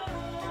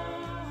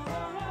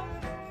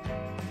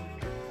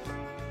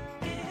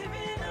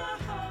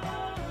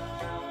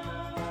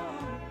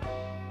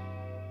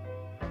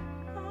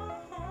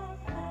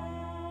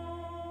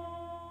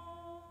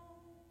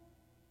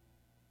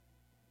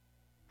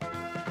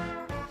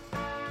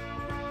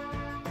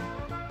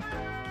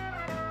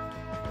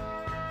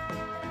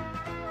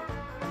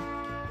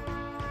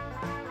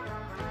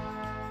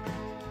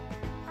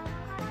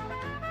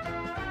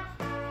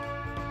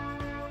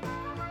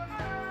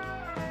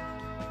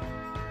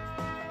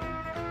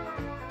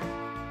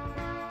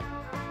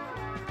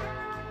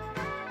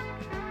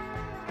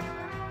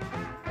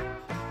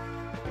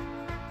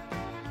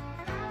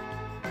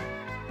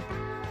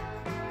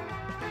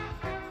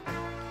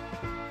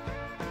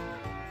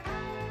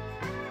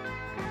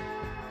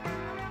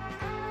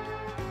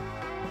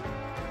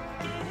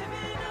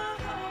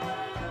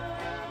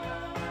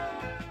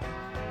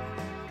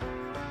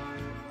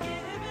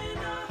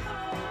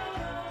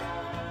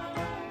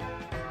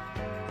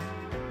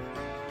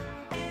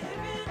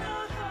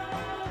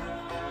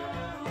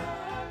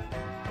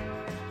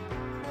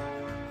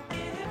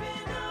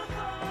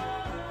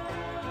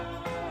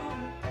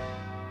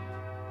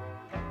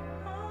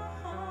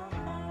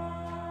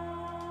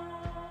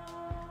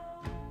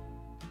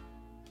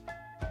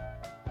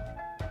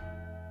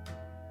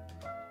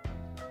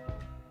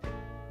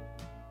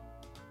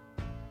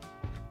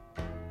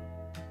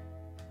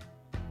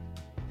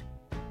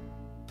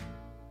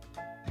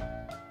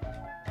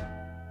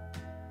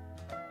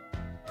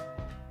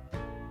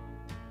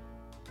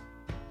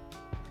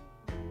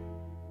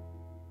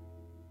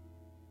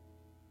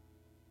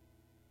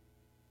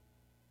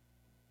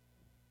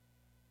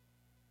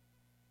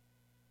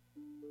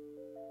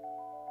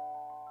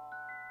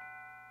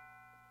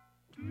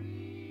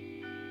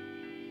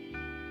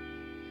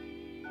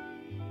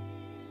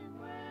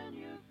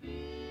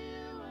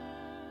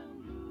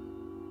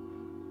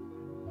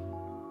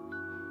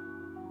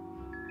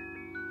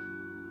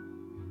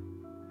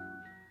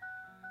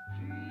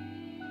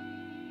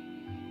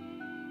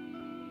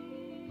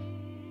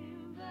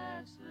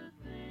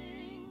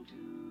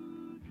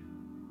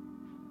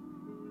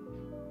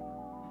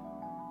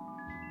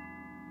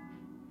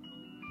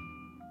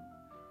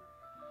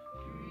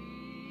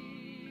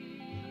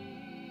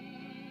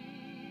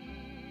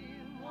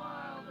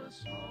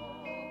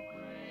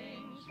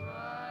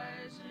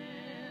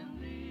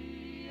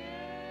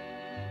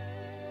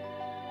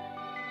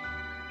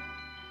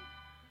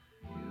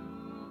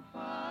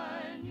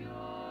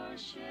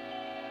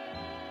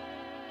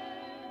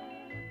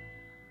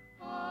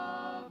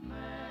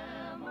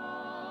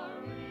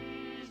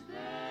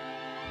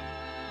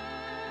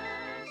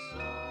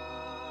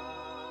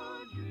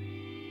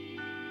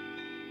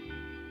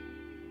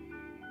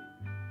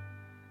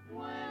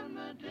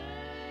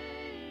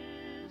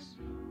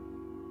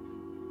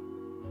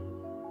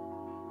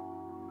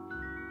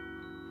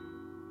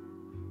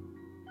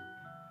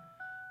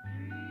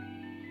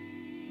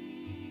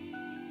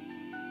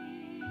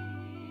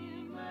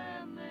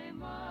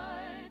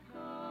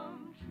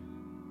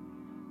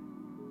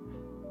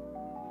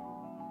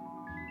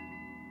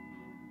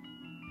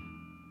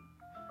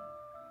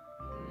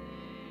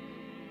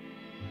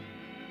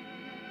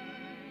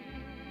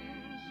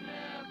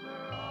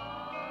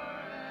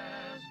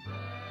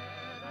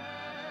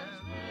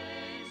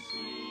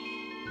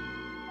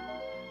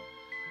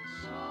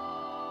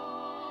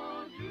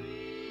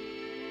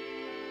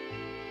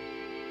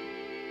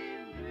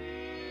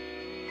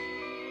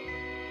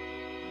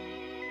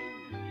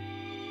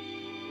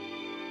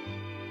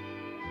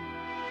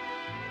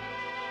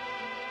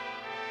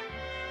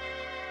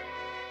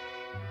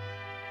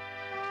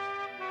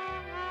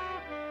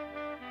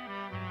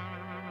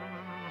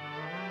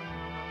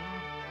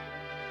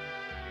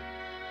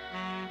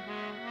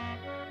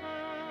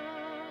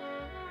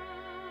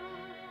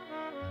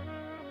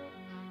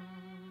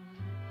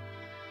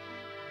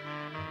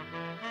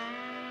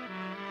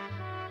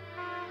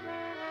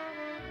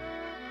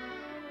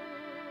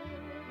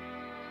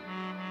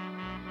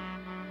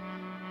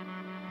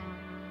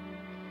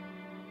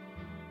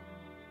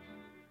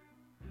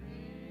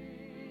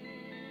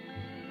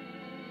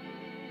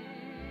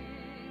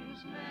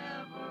 things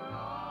never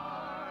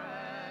are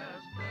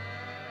as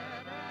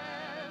bad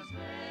as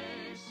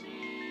they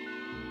seem.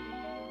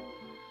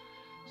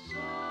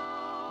 So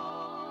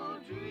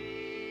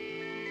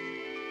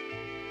dream,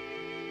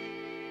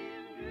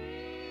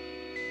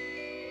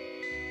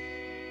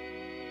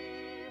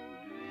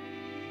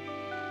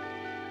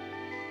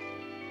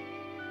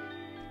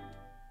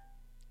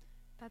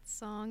 That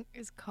song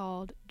is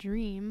called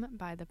Dream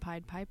by the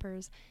Pied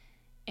Pipers.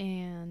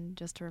 And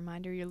just a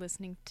reminder, you're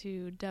listening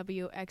to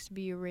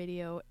WXBU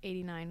Radio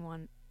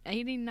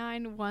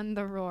 89.1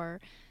 The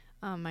Roar.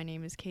 My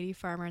name is Katie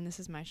Farmer, and this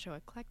is my show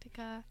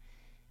Eclectica.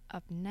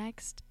 Up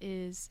next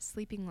is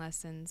Sleeping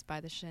Lessons by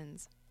the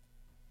Shins.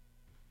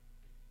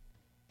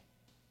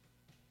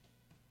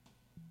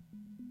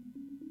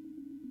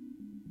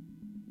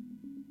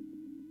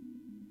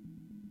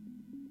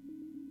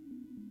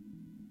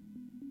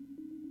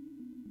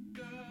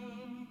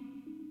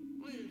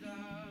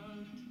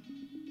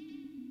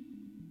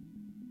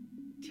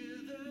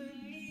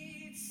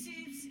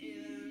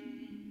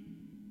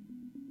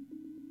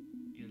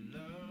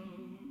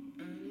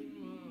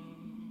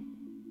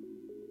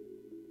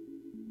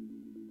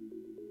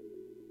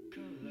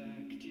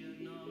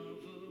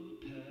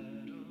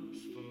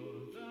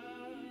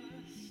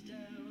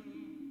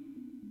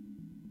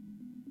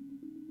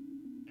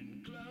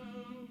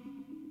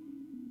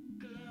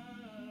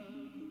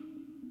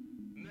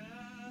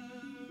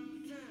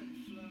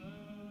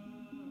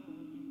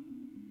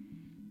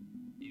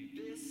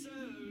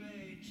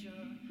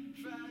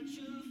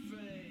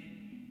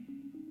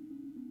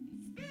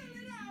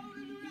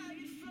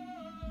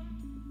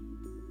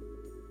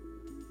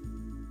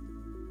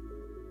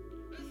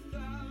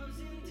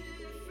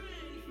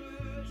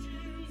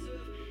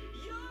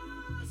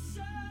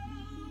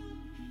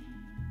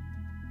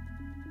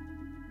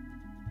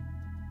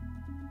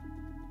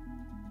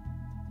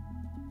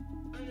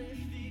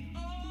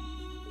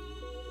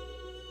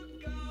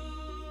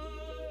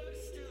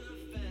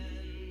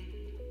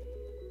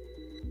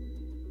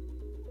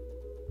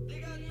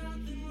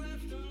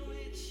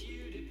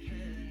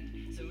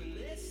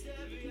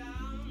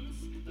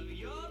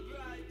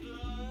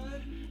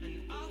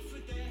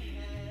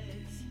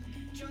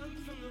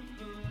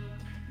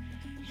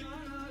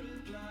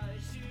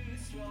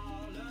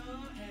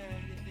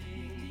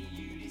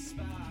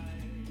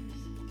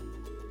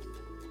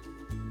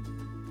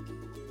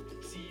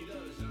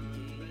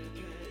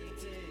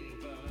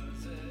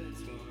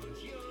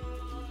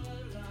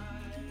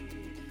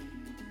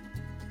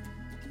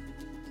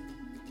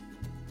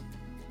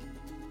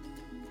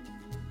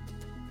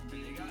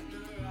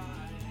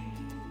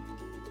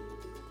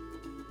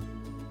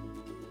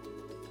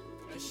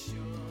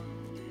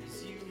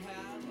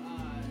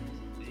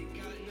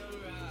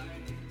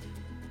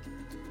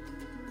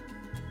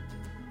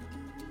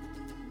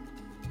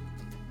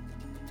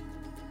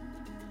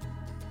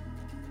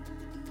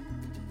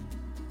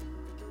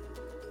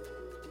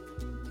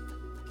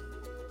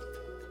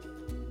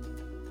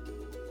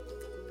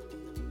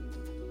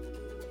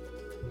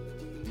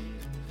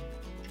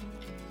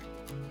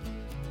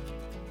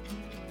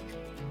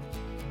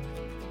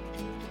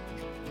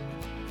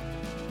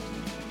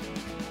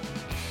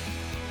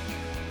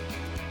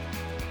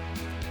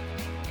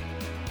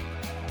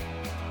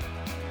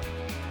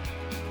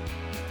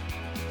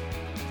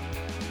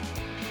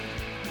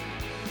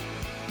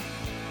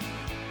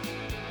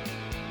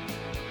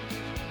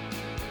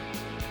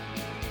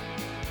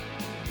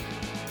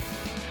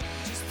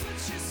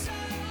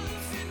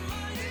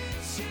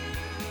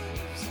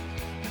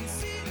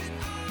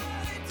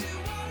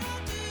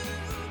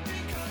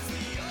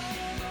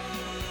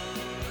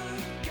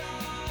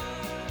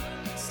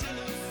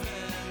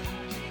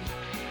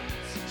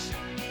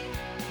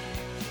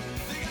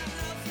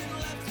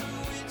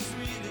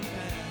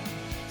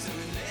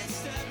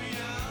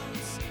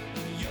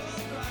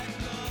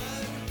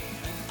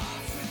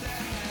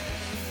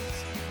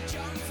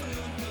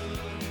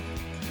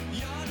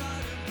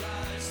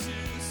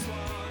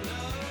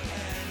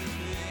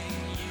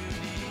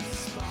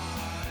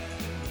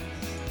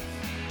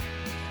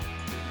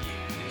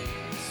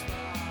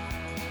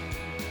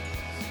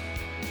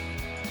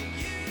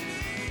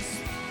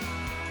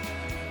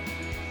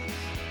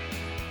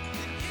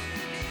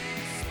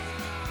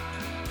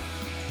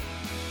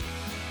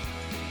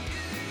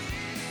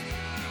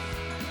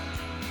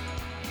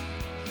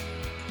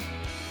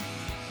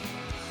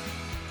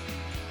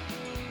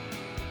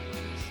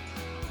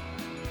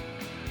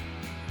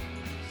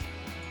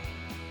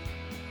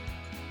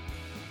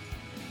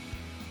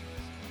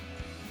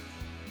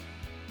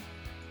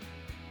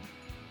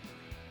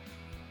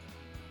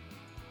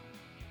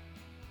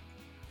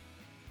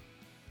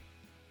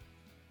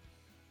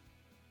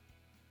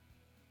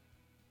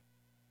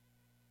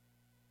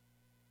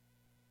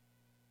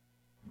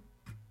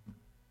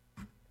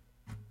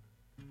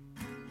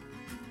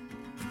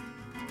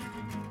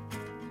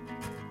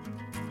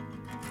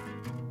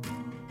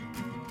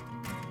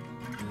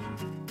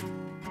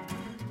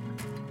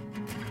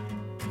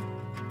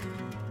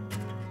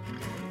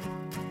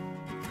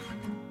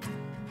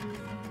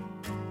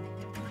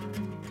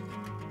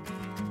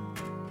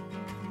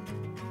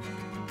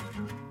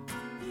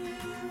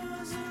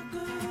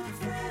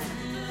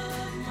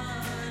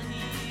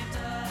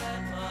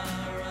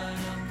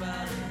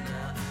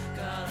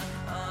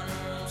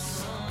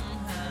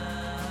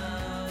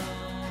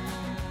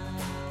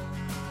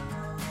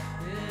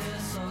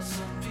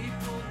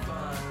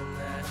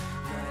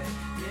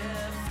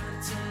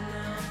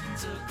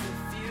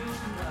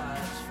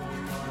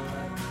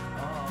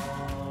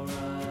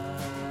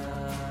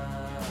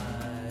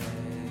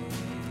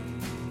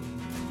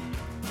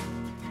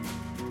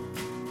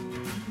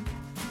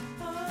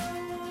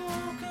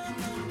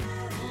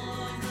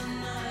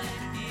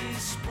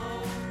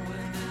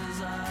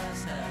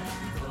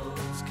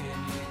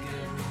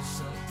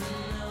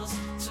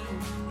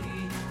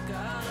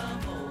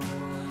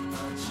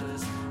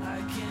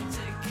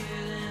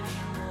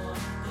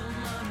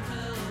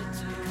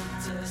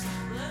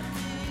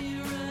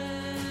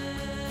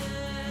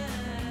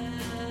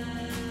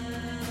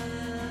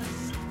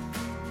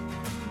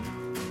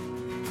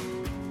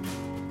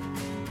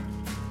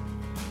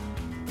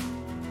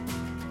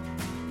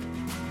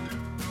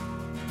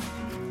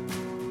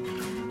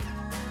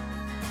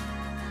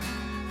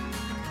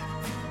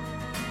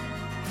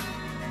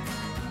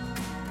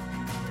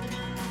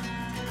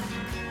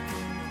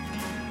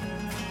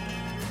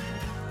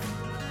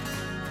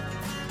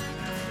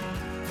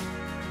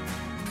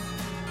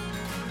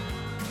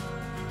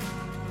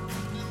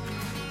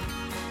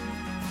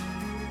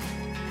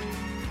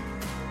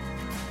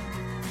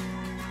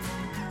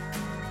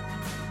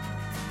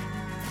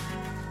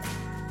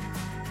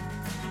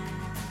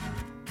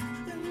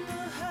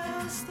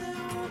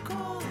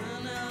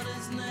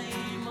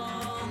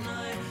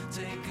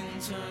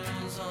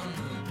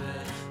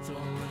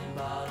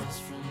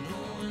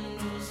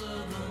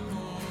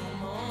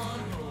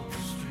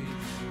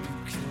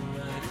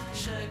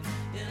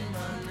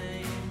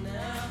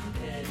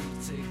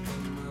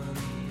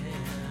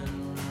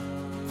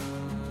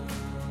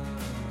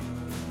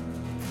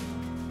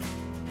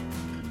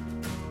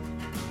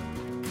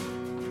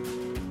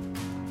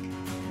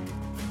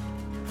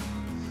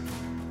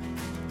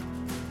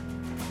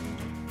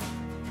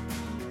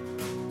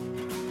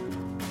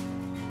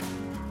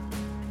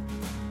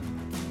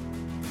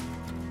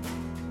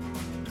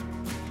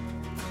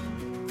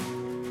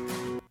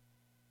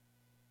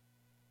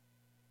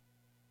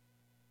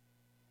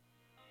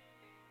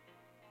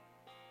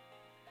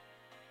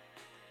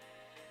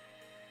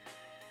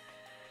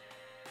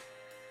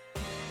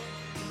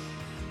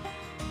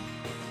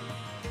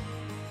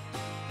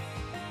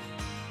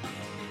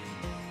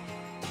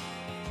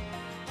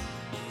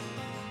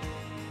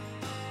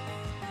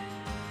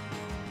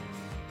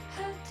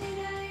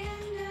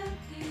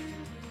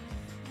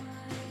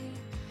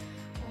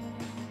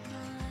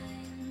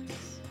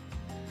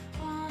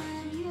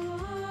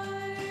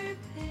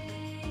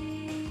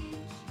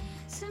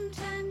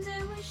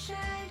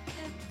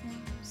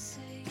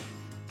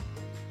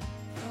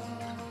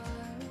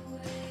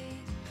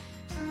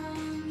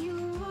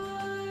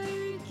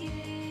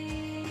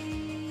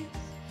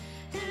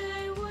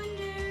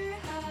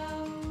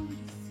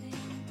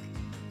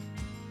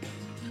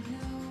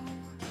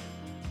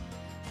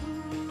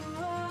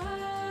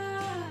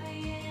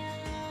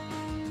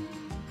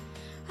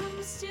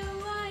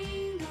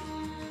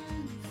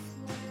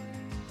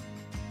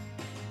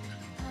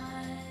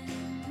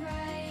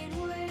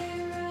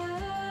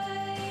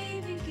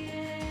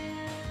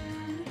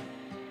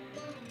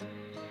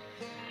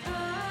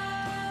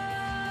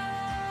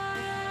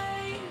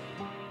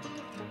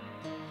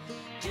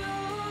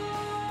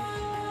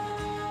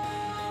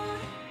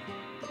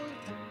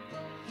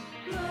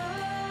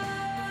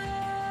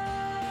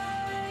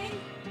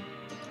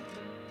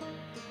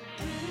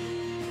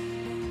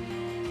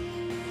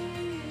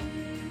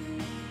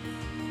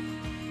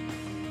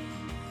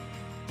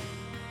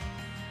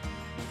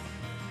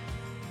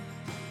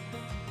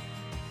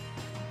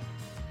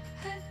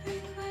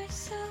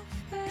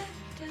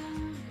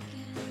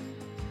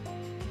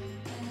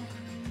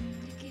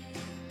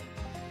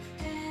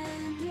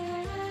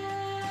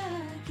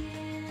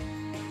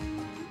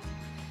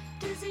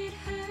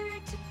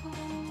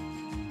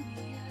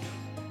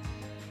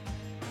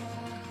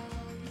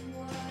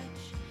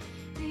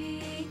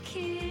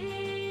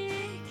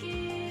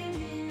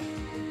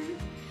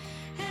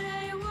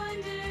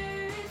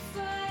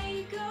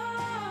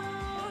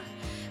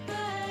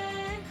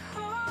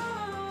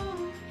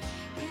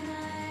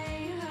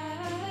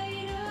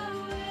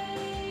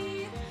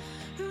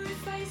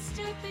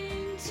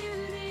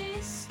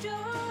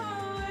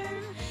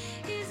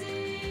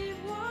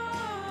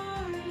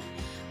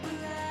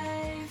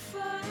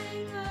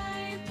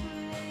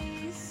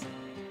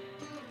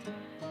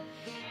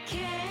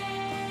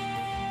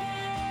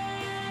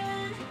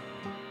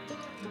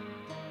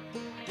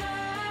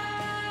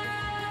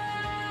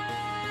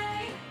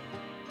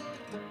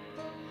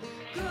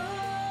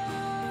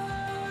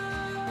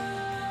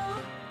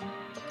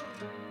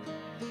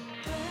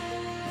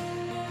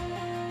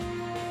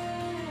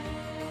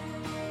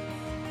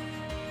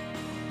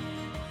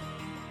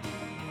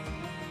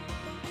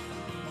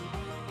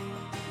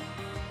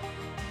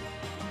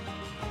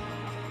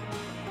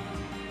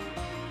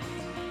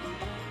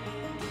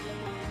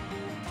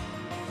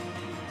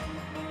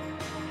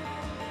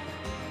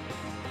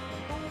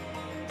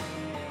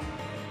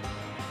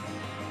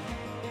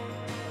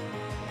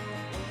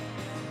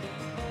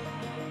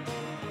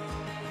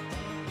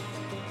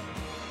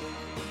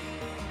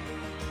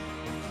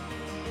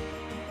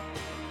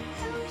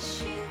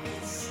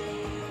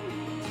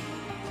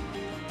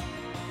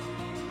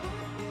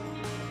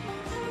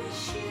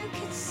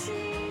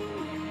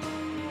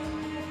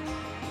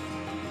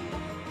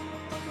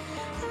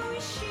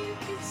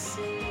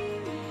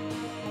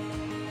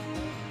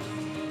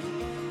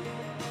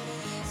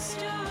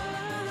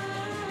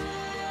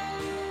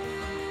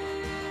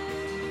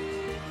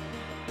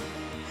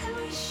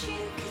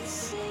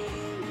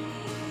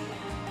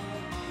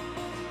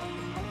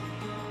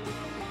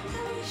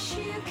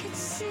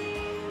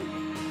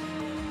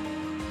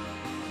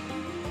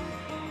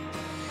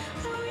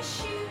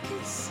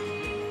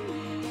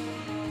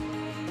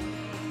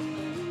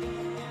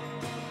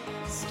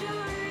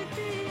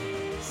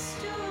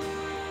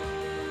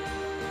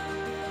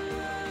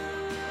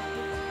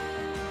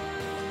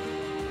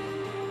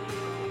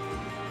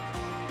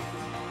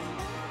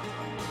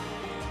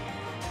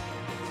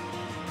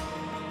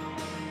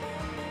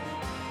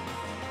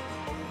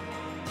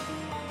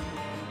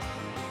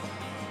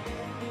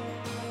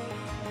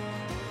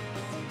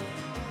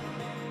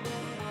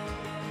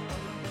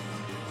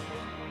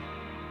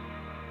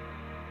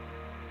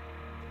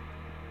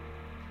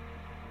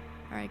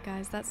 Alright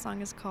guys, that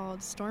song is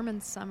called Storm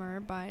and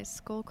Summer by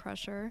Skull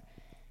Crusher,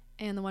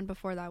 and the one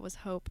before that was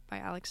Hope by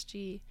Alex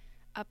G.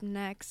 Up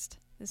next,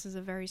 this is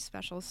a very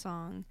special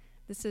song.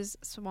 This is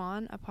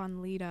Swan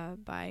Upon Leda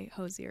by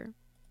Hozier.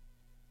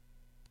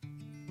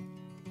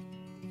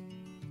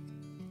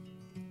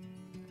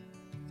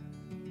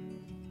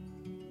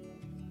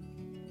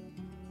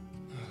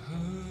 A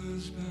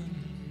husband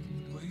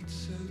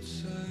waits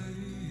outside,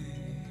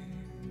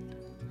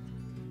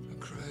 a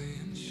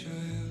crying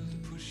child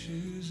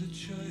pushes a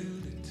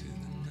child into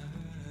the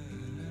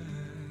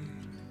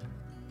night.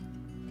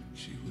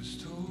 She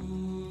was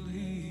told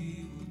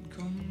he would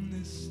come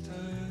this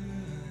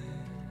time,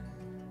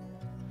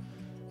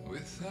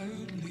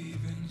 without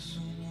leaving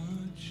so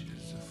much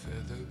as a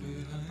feather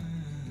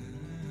behind,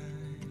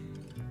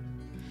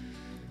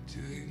 to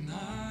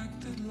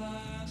enact at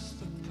last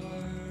the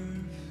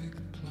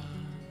perfect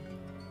plan.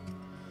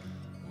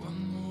 One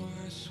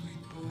more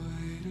sweet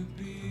boy to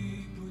be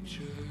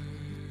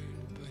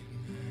butchered by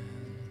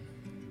men,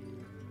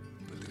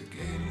 but the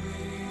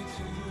gateway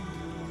to the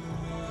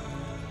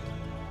world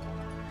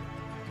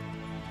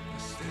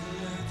is still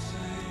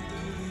outside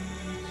the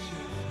reach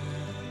of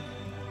hell.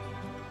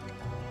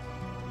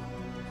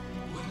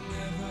 Will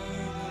never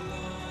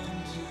belong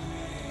to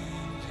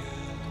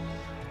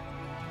angels,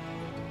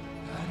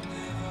 and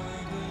never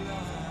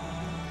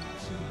belong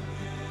to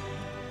men.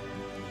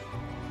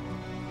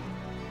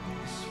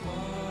 The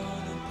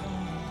swan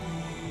upon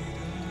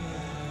Leda,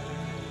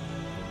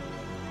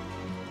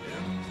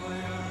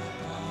 empire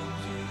upon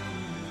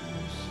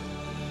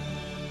Jerusalem.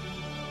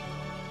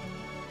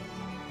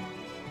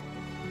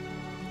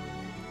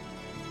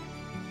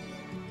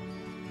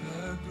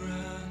 Her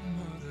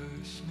grandmother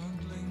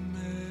smuggling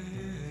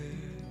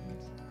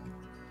maids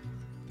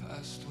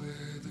past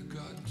where the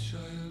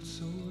godchild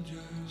soldiers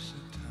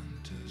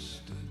Satanta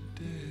stood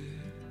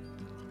dead.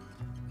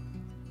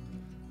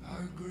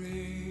 Our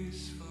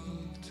graceful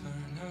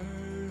turner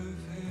of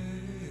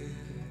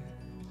heads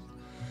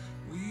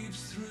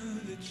weaves through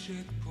the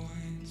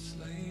checkpoints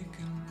like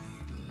a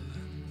needle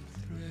and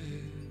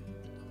thread.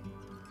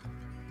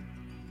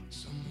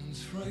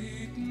 Someone's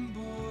frightened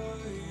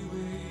boy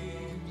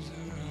waves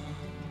her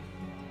on.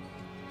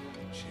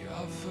 She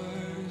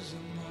offers a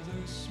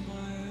mother's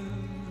smile,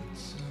 and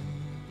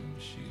soon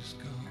she's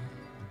gone.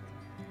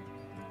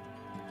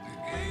 The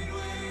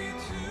gateway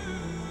to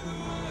the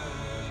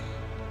world,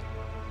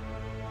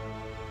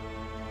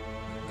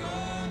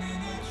 gone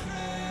in a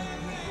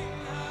trembling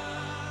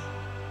hand.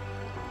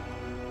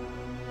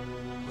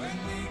 When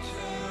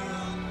nature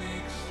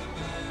unmakes the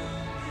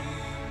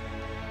boundary,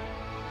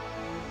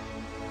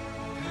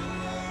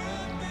 pillar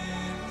of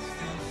myth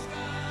still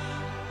stands.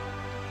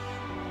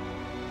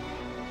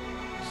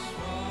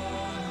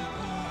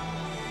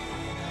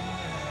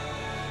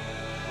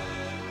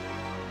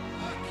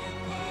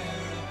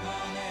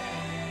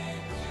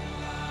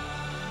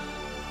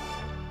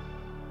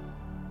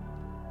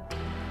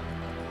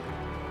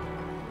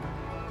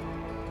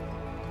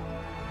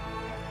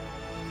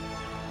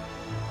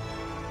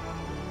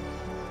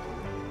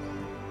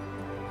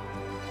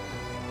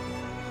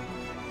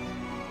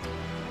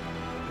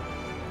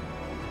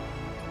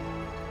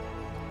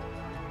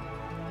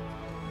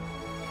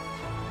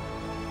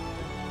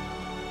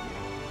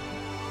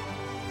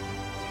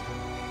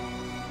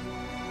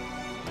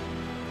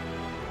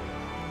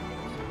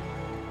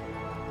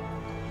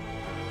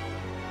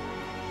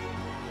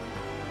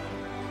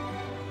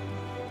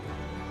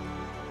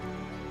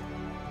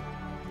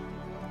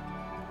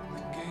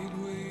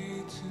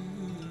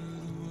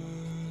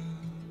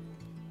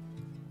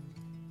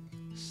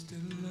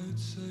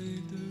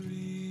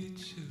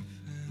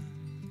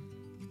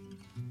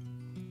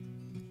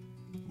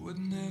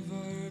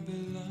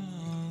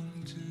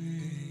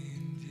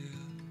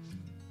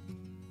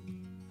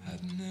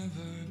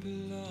 never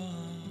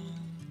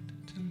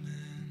belonged to men.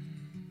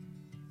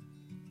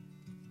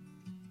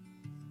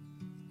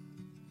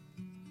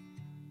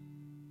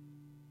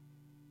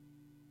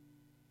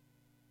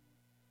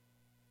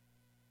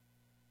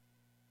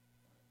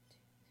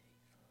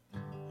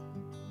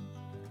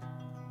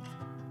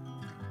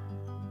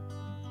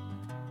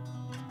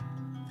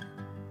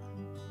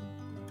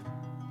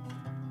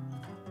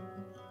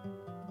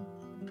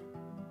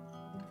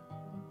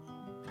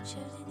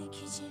 Shoved in the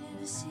kitchen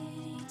of a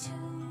city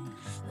tune.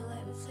 The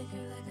light would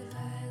flicker like a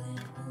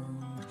violent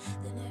wound.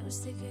 The night was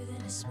thicker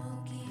than a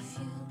smoky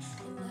fume,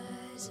 and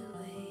Liza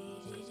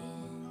waited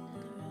in the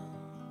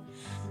room.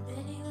 And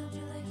Benny loved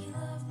her like he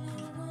loved no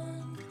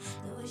one.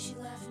 The way she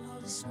laughed and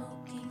held a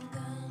smoking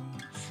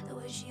gun. The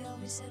way she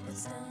always said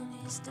what's done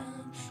is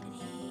done, and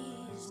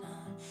he's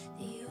not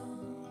the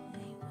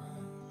only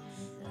one.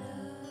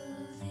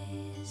 Love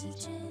is a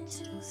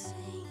gentle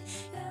thing.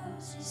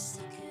 Yours is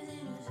thicker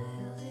than a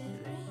velvet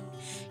ring.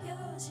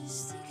 Yours is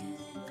thicker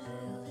than a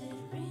velvet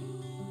ring.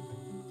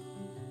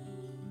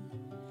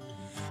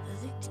 A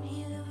victim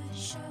healer with a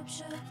sharp,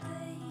 sharp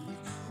blade.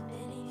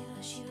 Benny knew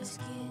how she was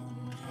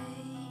getting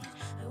paid.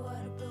 Her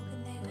water broken,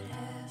 they would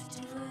have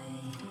to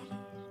wait.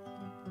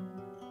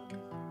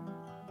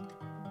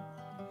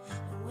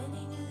 And when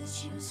he knew that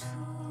she was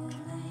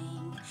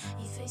fooling,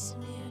 he faced the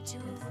mirror to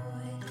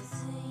avoid the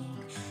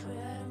thing.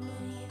 We're out of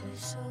money and we've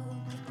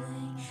sold the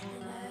bling.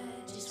 And I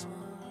just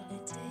wanna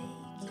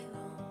take you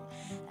home.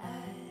 I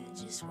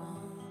just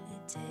wanna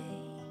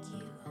take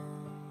you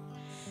home.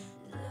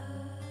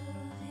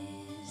 Love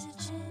is a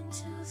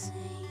gentle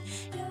thing.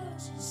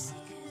 Yours is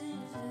thicker than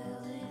a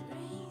velvet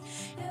ring.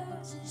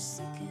 Yours is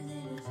thicker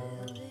than a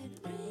velvet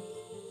ring.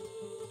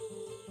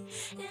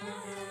 And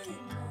I'm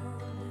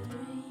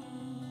wondering,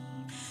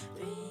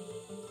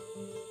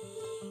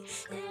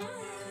 and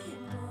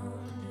I'm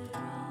wondering.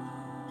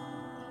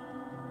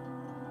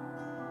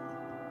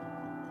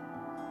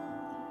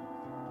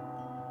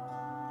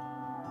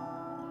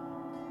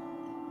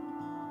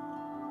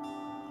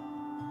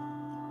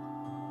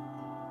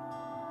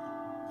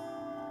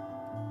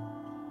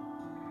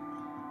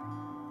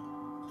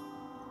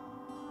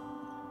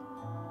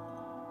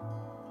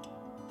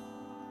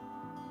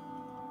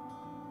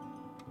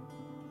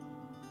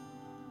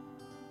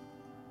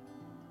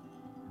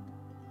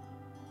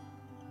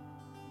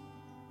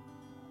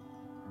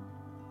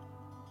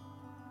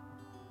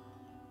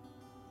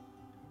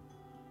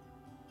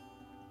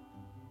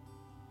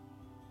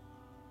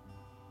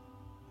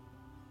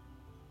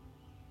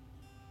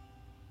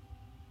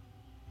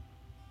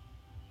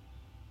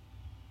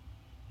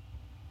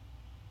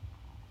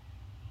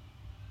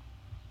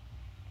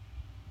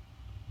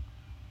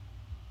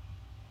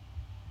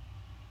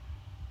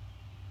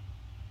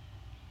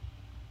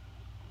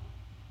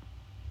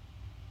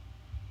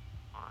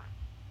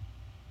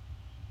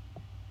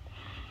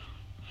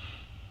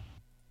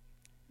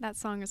 That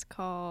song is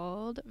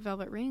called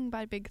Velvet Ring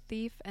by Big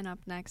Thief, and up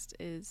next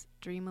is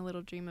Dream a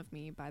Little Dream of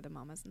Me by the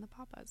Mamas and the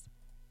Papas.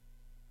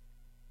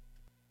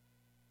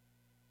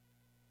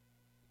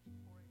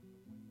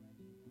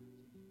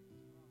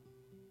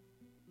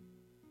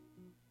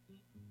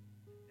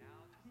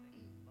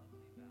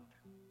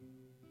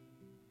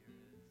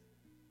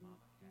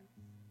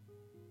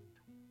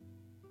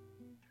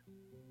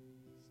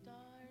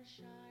 Stars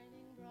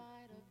shining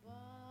bright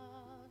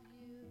above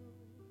you.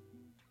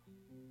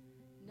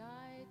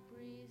 Night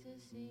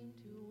breezes seem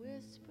to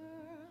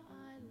whisper,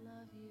 I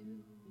love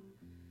you.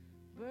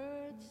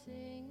 Birds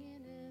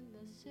singing in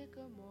the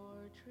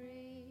sycamore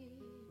tree.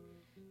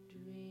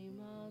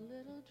 Dream a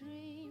little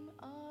dream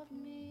of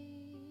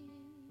me.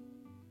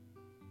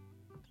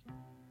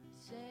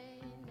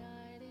 Say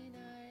nighty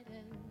night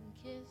and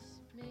kiss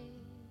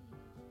me.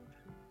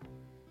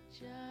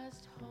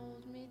 Just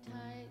hold me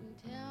tight and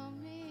tell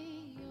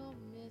me you'll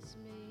miss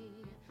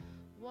me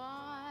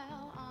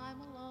while I'm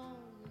alone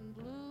and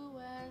blue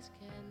as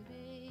can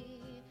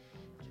be.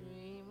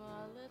 Dream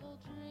a little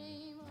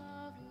dream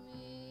of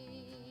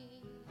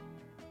me.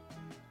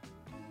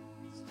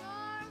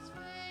 Stars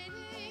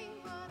fading,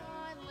 but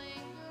I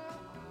linger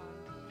on,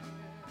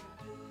 dear,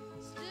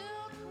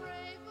 still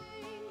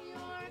craving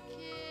your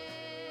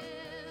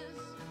kiss.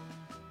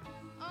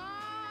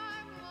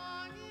 I'm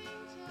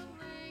longing to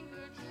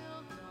linger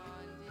till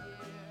dawn,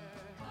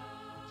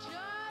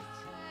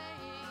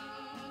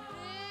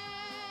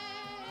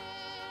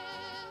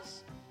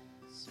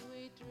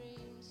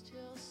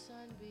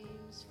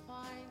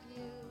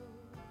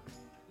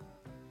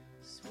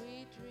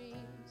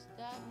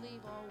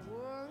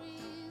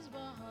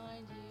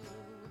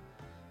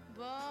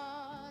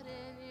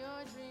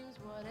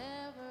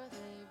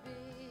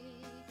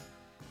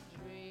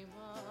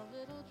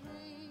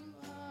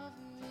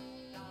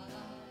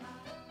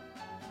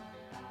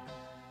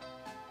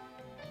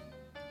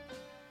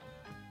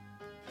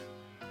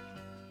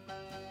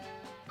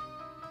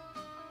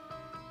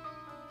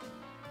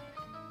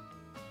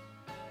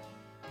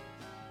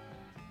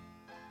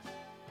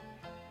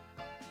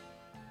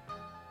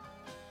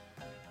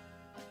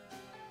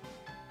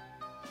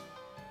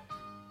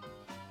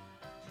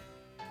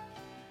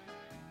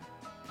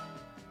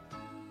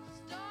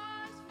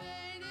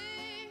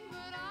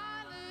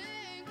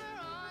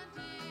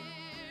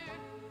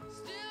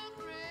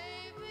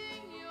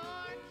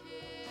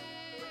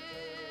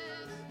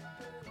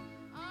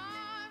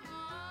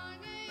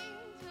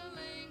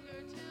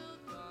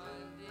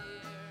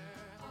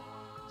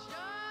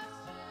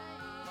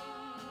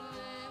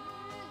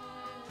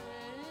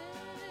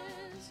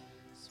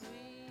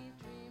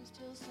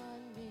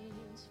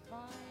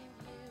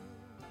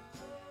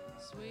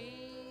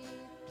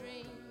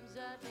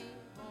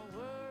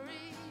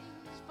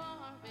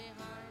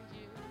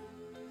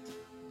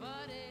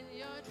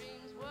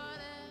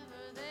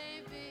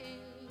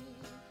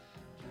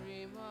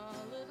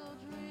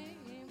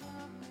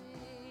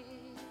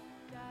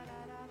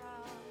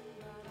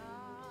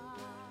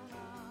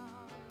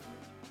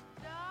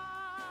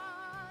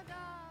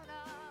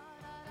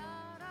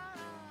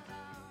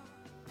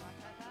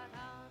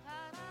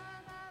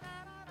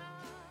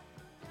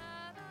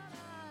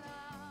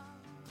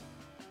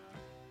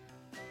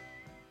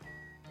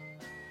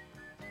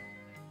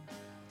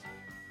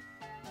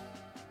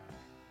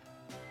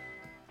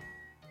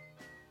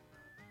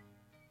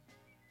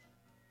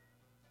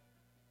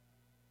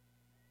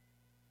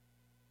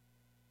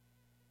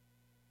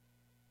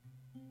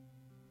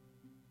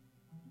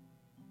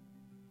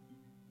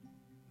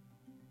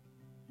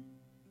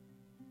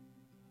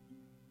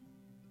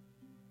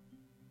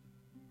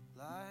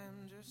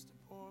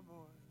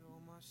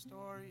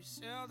 story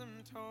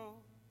seldom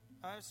told.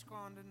 I've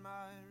squandered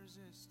my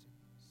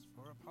resistance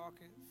for a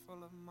pocket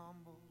full of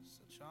mumbles.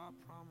 Such are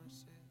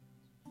promises,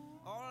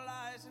 all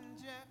lies and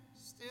jest.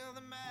 Still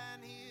the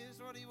man hears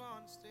what he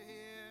wants to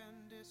hear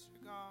and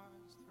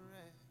disregards the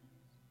rest.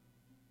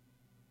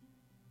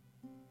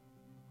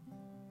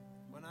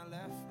 When I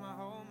left my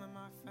home and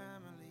my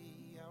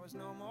family, I was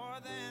no more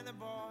than a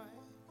boy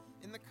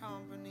in the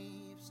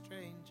company of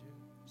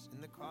strangers,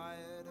 in the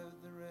quiet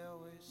of the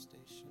railway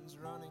stations,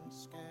 running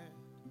scared,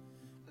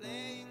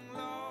 laying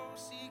low,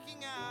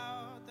 seeking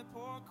out the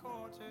poor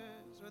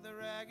quarters where the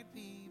ragged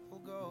people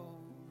go,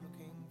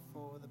 looking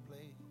for the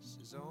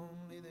places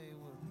only they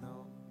would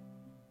know.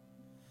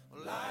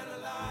 Well, lie,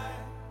 lie,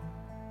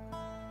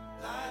 lie,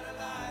 lie,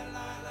 lie,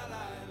 lie,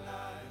 lie,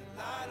 lie,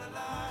 lie, lie,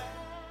 lie, lie.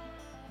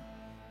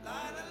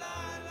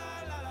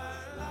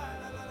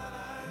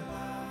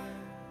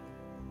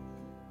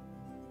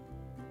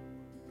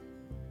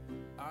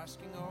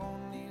 Asking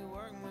only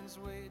workman's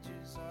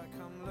wages, I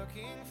come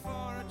looking for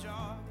a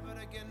job, but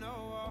I get no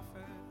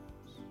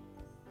offers.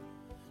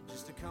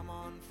 Just to come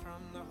on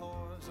from the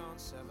whores on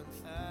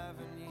 7th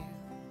Avenue.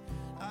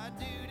 I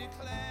do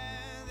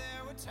declare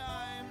there were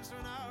times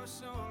when I was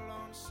so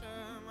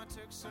lonesome, I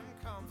took some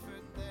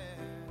comfort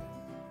there.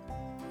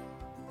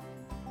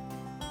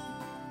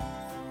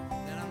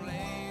 Then I'm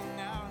laying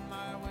out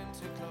my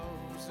winter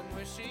clothes and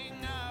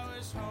wishing I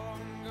was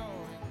home,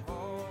 going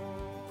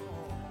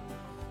home,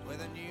 where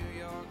the New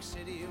York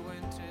City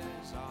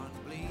winters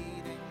aren't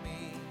bleeding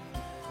me,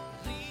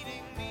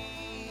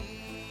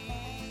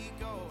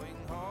 going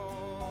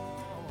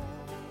home.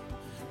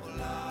 Well,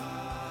 la,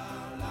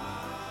 la,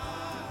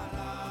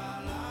 la, la,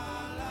 la,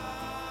 la,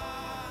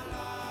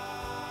 la,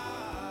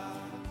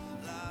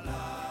 la,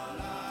 la,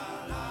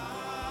 la,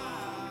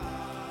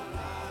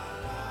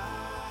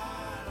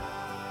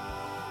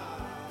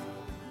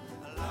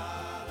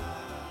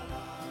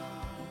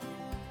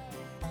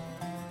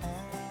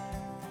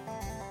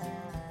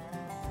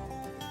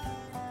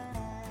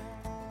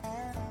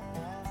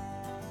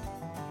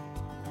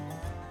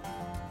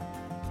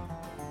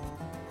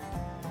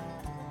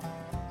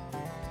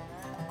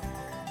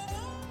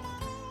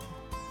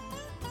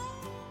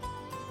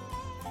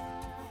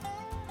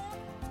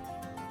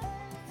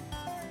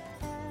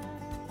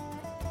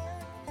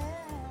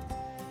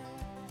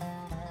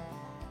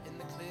 In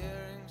the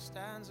clearing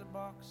stands a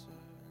boxer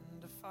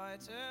and a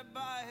fighter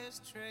by his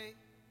trade,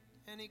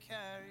 and he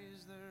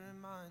carries the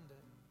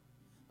reminder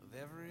of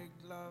every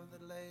glove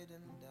that laid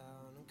him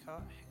down and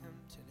cut him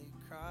till he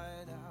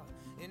cried out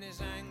in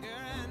his anger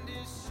and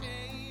his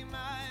shame,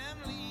 I am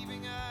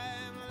leaving,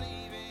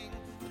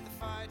 but the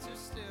fighter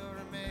still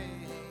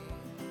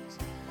remains.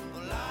 Oh,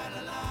 lie,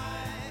 lie,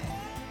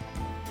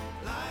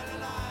 lie, lie,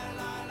 lie,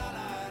 lie, lie,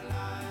 lie,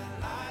 lie,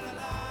 lie, lie,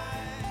 lie.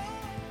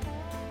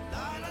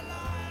 La la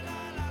la la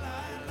la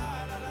la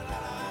la la la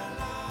la la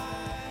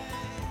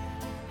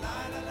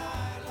la la la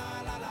la la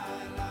la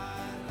la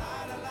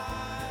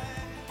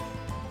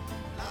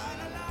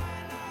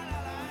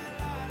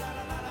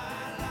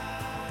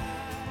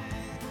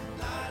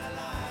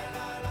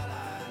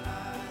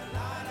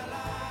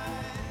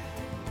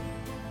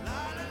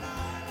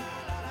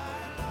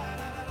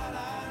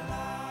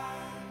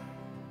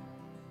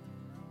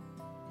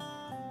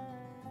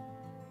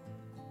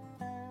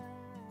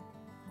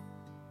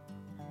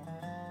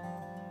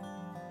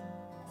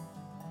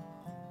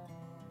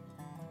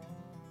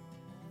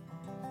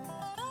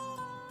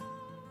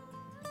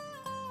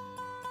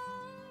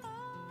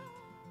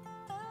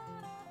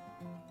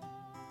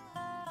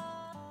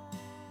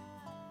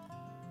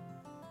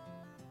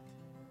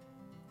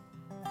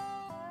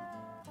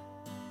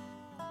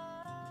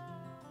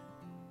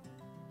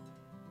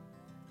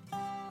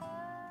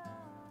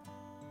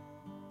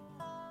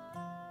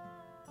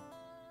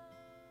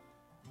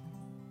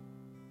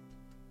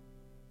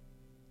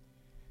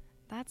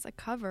That's a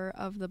cover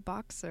of The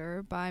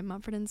Boxer by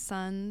Mumford &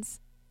 Sons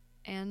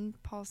and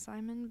Paul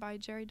Simon by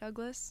Jerry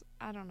Douglas.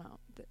 I don't know.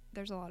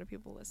 There's a lot of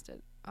people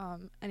listed.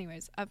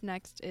 Anyways, up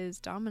next is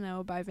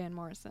Domino by Van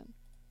Morrison.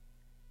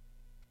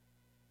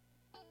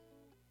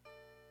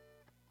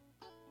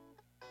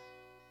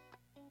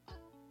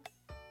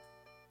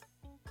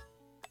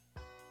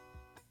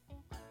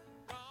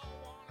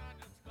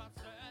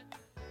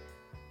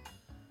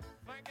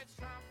 It's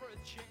time for a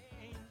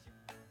change.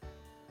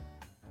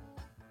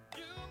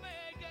 You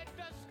may get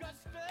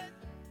disgusted,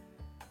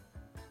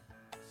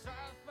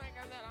 start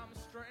thinking that I'm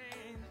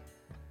strange.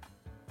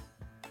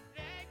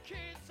 Hey,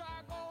 kids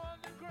are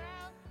going to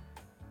ground,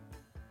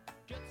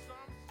 get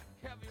some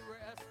heavy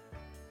rest.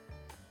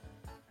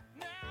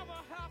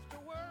 Never have to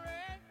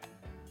worry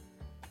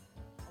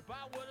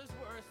about what is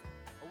worst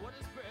or what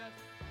is best.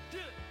 Do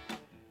it.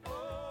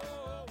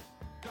 Oh,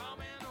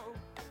 domino.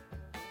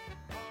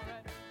 All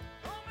right.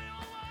 Oh,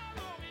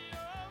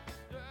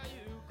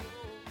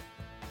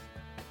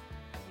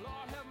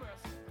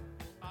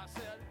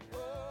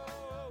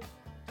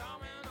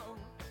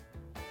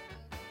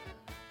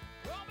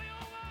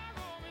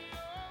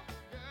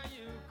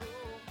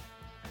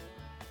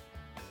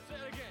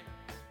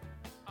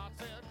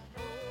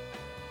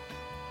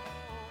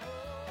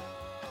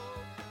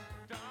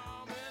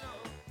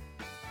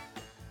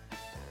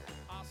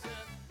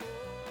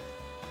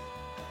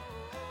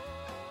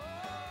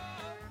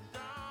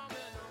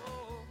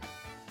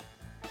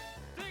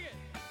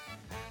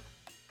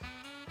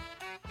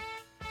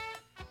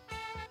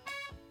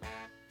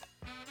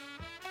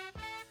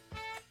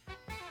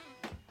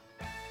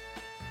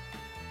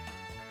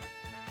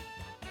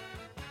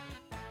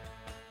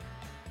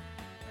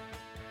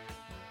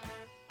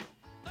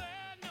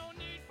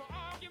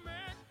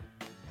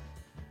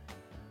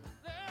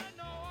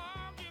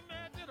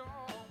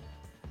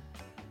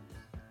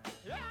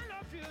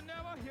 you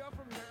never hear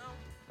from him,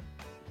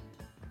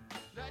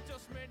 that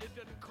just means he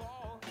didn't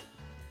call.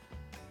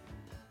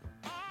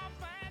 Oh,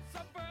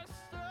 vice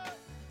versa,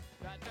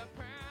 that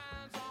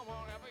depends on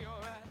wherever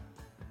you're at.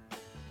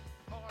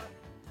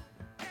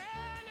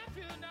 And if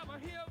you never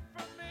hear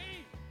from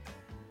me,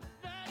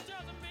 that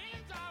just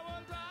means I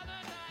was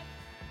rather not.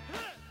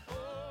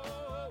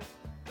 Oh,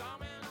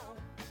 domino,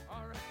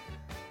 all right.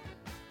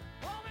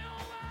 Romeo,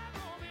 my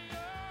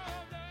Romeo,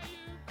 there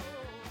you go.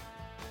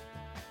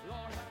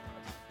 Lord have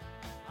mercy.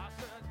 I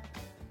said,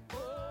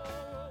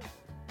 oh,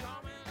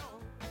 domino.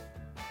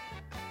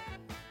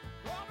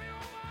 Romeo,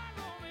 my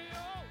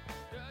Romeo,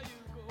 there you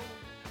go.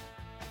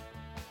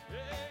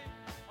 Hey,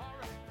 all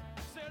right.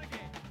 Say it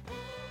again.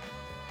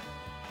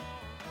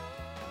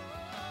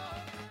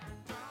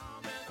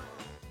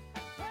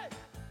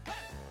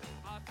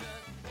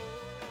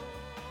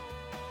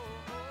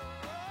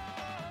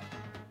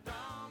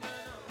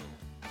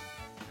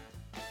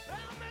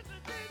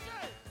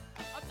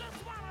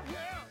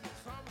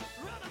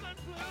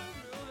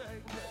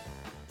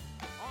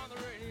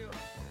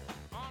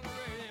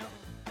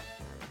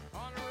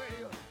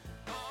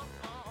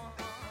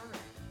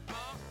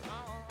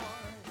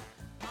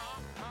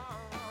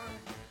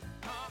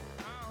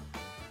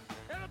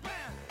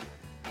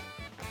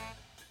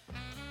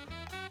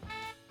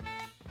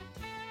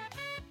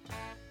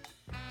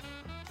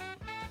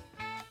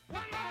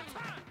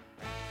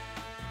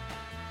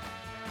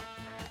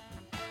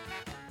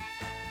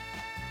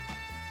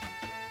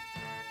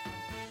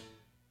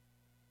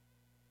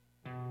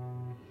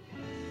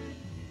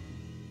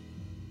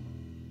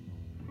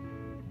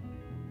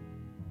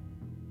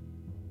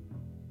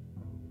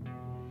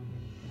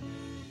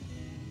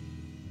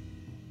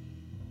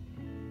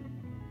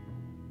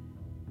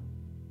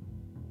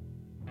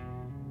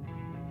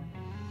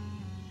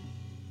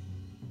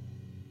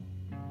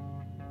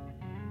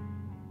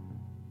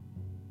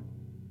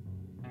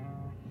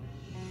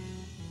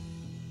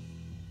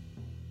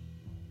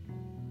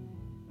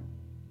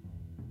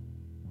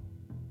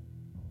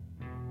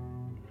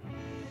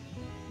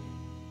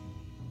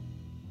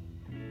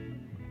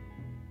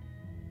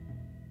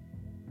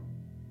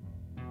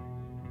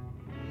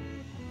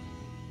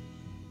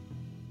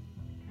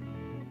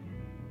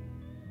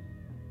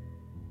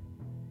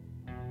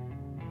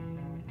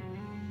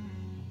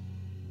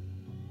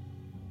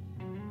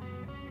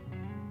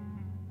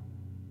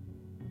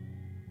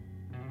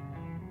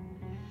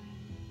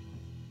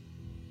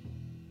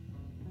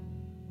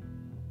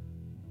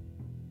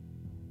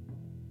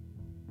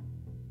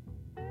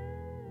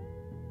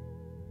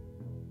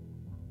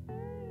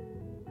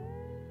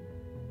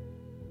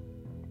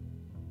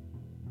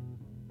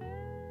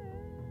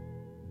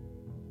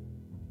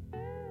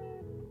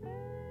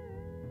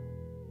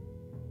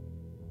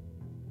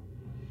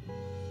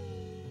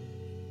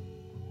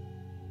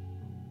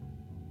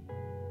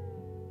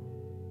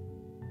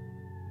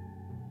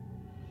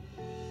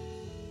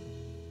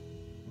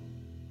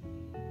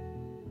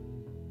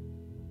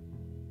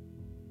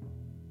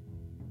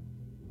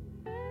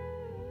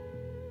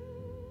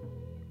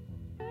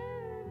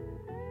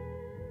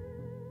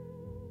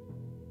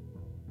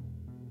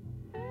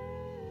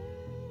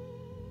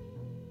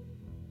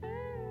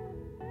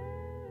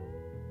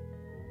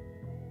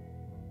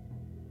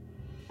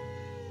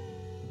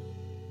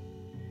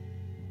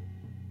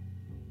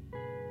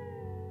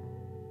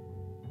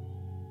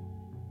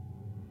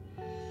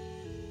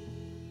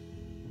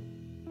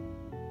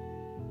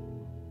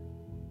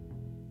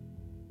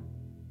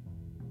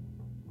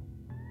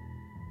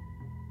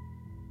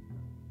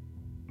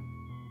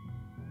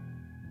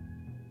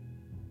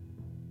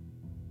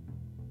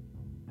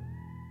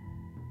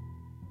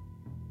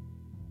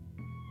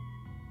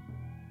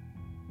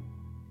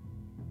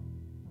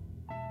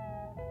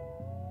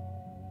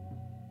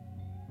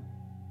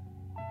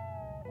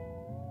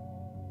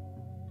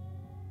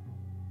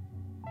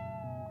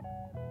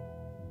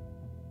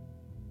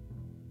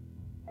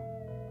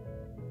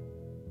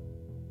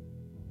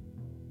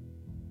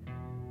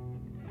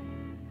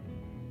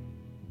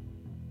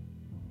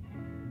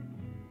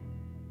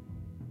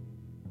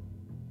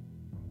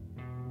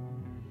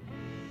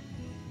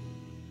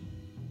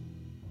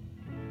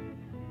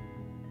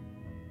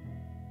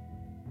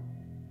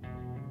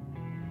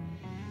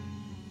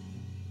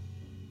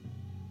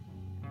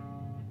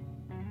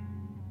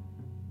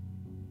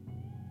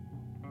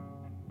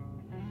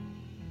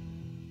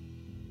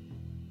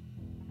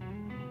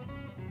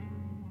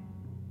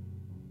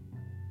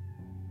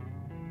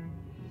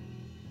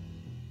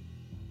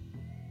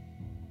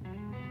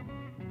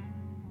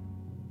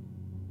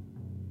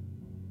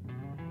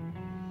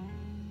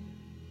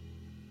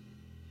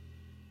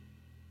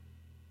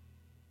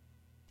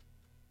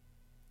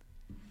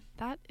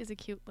 That is a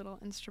cute little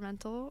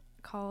instrumental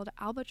called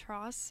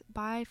Albatross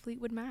by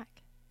Fleetwood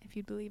Mac, if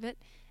you'd believe it.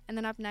 And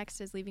then up next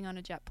is Leaving on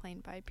a Jet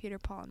Plane by Peter,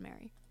 Paul, and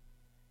Mary.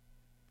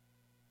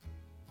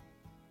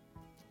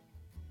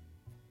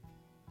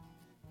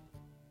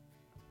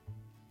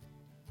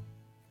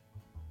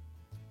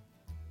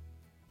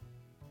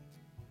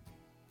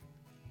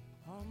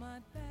 All my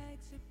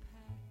bags are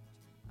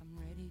packed, I'm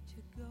ready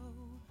to go.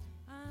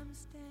 I'm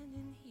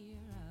standing here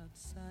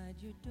outside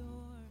your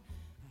door.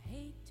 I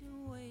hate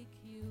to wake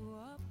you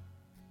up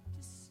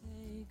to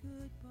say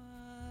goodbye,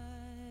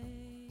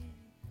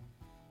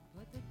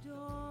 but the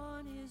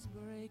dawn is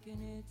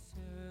breaking, it's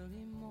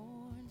early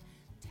morn.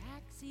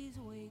 Taxi's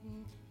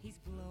waiting, he's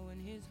blowing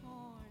his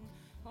horn.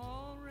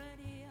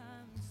 Already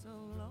I'm so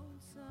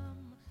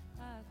lonesome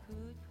I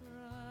could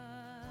cry.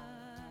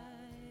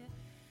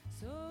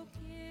 So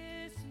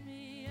kiss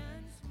me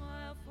and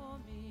smile for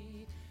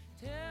me.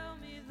 Tell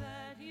me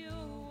that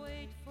you'll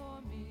wait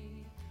for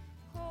me.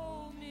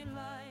 Hold me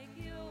like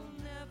you'll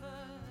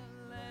never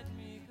let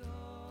me go.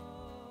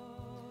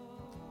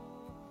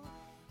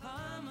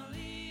 I'm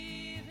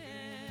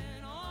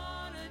leaving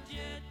on a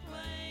jet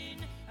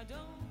plane. I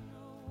don't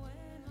know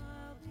when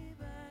I'll be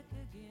back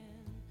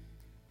again.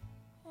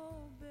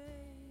 Oh,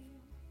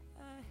 babe,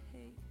 I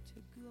hate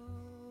to go.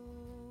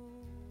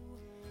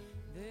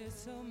 There's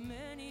so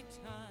many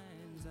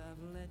times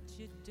I've let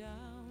you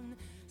down.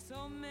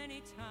 So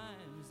many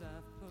times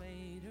I've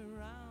played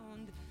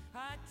around.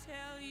 I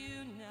tell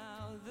you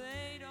now,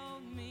 they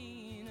don't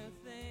mean a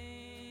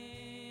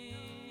thing.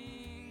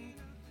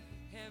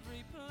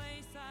 Every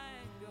place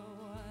I go,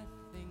 I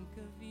think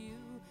of you.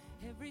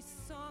 Every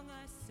song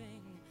I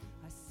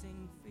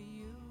sing for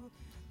you.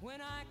 When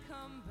I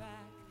come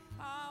back,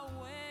 I'll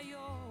wear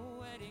your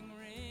wedding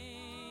ring.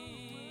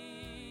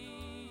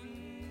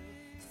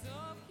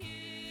 So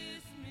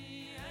kiss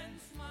me and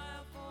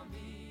smile for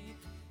me.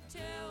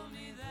 Tell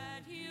me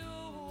that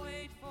you'll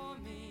wait for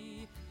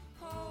me.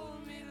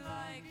 Hold me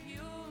like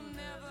you'll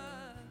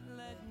never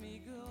let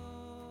me go.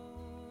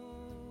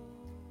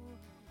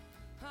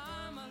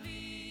 I'm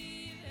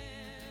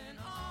leaving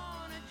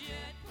on a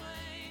jet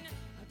plane.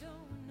 I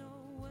don't know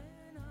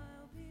when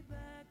I'll be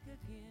back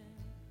again.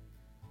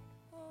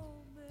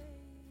 Oh,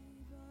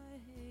 babe, I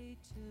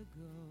hate to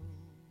go.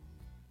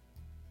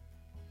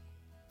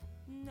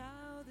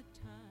 Now the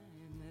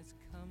time has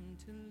come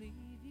to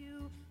leave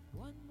you.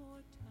 One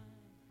more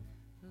time,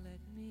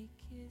 let me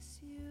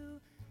kiss you,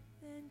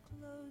 then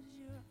close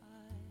your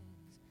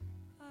eyes.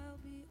 I'll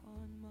be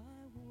on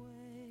my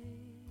way.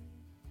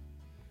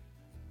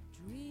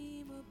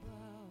 Dream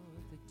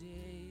about the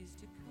days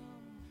to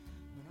come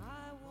when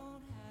I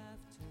won't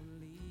have to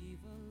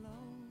leave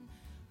alone.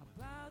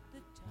 About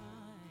the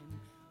time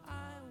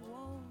I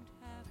won't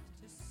have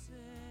to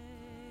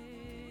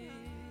say.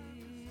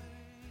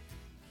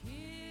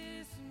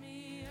 Kiss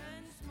me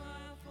and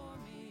smile for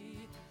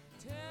me.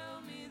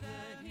 Tell me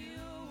that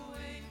you'll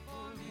wait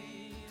for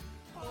me.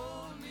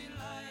 Hold me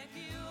like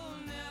you'll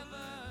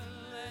never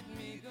let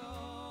me go.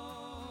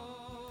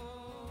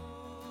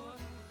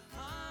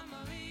 I'm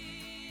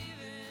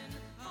leaving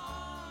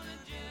on a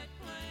jet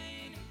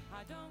plane.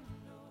 I don't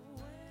know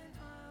when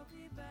I'll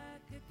be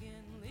back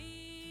again.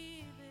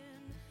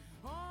 Leaving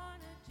on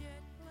a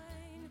jet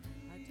plane.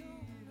 I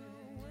don't know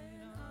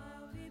when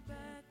I'll be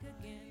back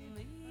again.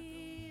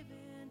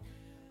 Leaving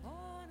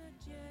on a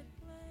jet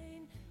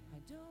plane. I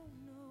don't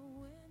know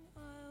when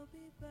I'll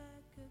be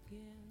back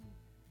again.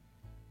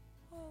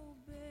 Oh,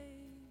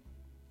 babe,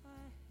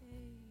 I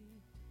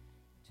hate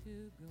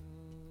to go.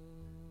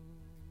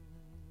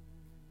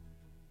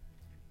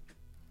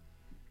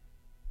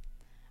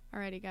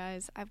 Alrighty,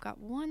 guys, I've got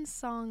one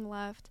song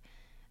left.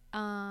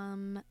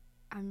 I'm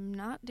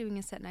not doing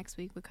a set next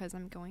week because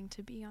I'm going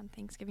to be on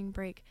Thanksgiving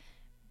break,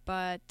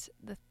 but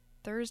the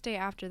Thursday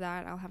after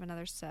that, I'll have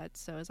another set.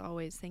 So as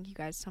always, thank you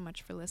guys so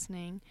much for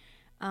listening.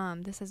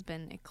 This has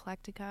been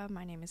Eclectica.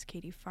 My name is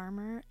Katie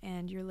Farmer,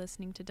 and you're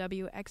listening to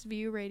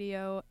WXVU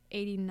Radio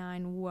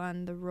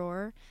 89.1 The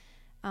Roar.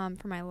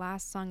 For my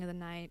last song of the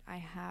night, I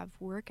have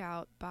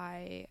Workout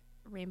by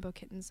Rainbow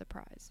Kitten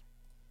Surprise.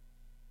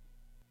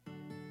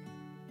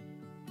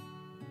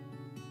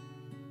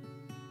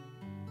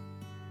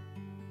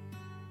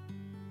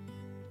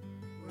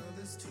 Well,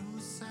 there's two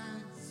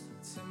sides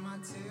to my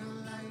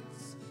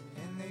taillights,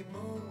 and they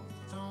both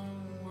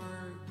don't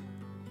work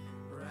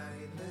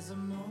right. There's a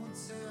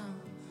motel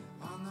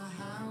on the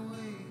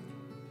highway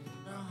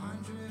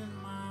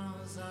 100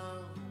 miles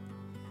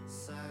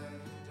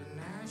outside of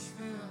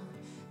Nashville,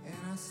 and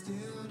I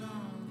still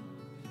don't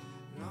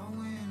know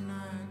when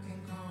I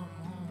can come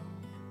home.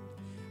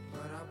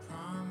 But I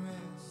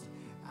promised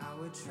I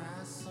would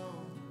try, so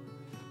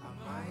I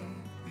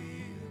might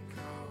be a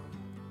call.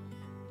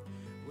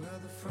 Well,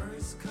 the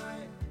first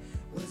cut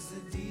was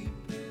the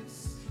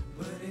deepest,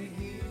 but it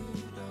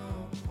healed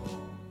up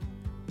whole.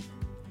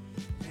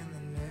 And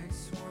the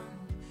next one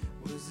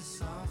was a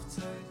soft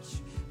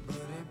touch, but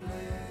it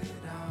bled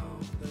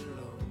out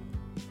below.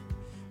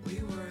 We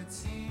were a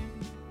team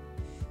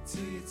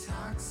till you're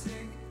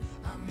toxic.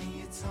 I mean,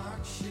 you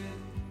talk shit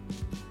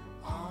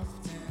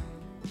often,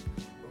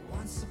 but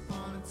once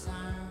upon a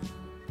time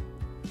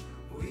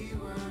we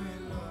were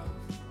in love.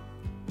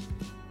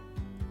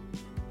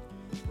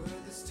 Well,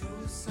 there's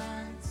two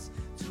sides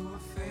to a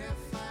fair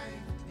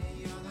fight, and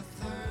you're the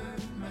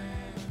third man.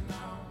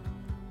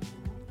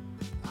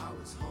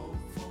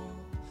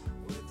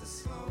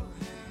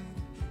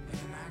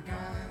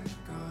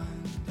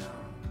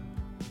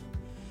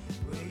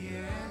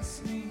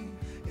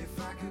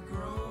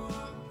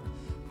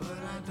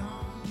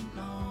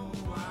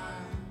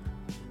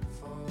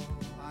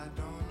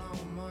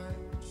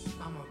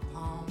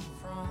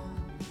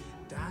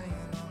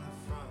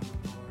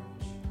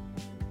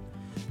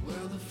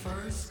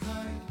 first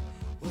cut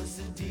was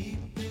the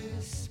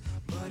deepest,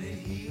 but it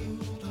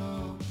healed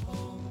up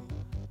whole.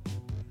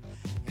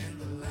 And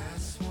the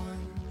last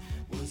one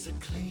was a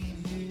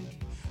clean hit,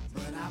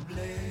 but I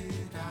bled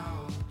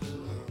out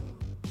below.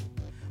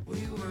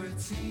 We were a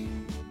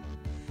team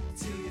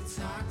till you're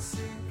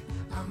toxic.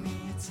 I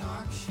mean, you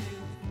talk shit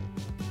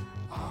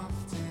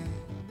often,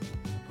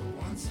 but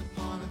once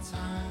upon a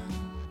time,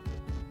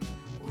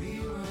 we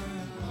were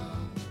in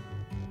love.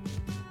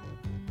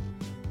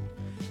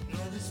 No,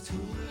 there's 2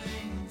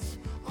 lanes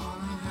on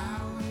a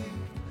highway,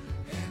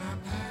 and I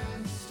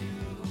passed you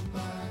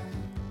by.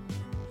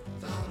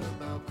 Thought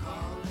about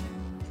calling,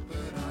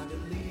 but I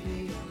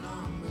deleted your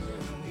number,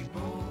 and we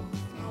both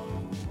know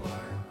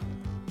why.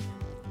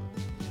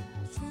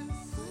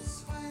 Truth is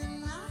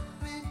when I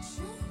met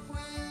you,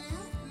 when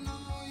you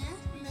know you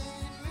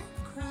made me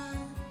cry,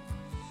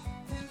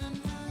 and I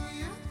knew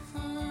you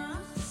for a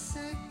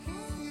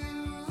second, you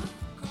were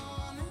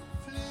gone in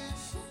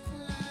flesh and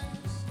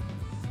lies.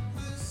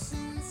 But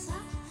since I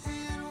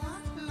had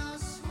what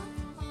lost what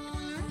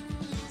won,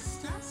 at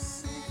least I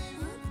say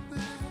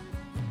goodbye.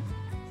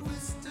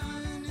 What's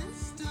done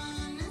is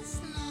done,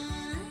 it's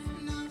not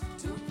enough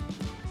to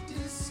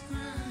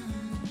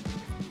describe.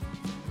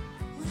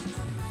 When I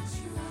met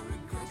you, I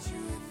regret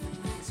you if it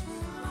makes me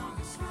long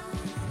as well. I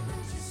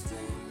let you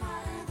stay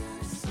mine, then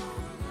it's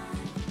over now.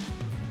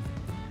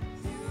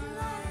 You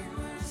like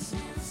when I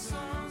sing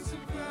songs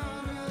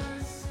about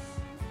us.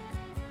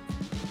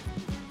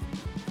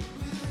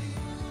 Will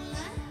you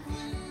like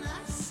when I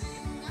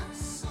sing our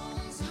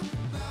songs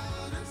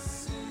about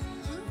us in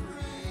the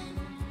rain?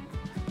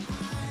 I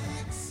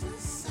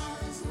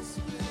exercise us,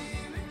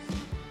 baby.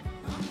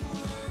 I'm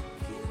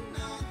working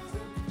out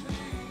the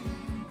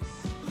pain.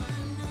 But I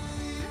know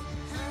you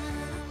had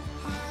a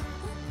heart,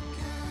 but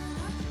can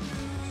I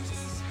know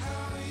just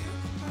how you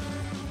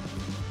hurt?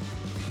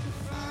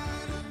 If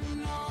I'd have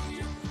known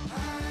you,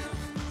 I'd have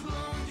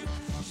cloned you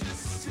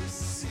just to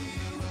see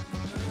what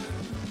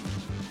hurt.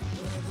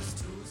 Well, there's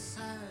 2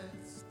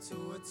 sides to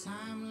a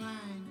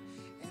timeline,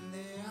 and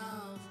they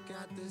all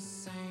got the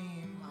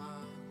same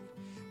arc.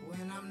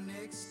 When I'm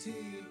next to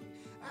you,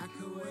 I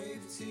could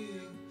wave to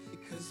you,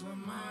 because we're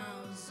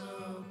miles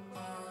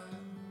apart.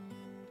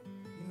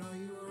 You know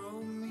you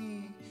wrote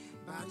me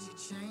about you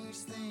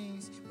changed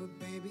things, but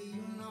baby,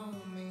 you know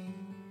me.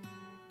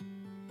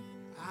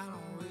 I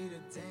don't read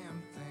a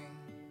damn thing.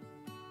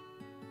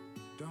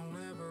 Don't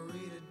ever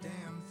read a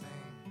damn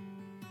thing.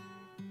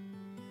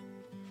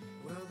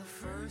 Well, the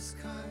first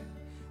cut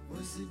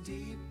was the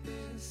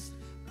deepest,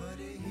 but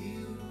it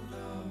healed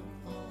up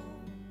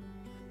whole.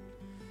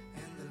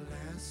 And the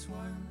last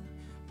one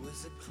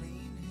was a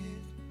clean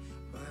hit,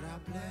 but I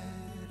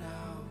bled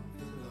out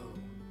below.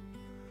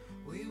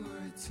 We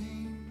were a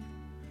team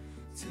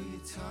till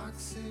you're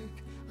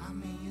toxic. I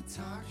mean, you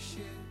talk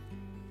shit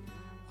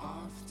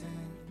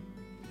often,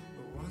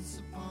 but once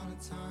upon a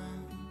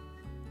time,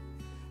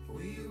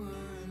 we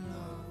were in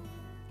love.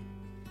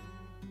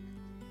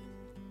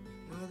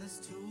 No, there's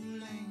 2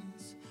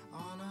 lanes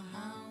on a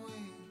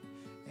highway,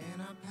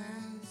 and I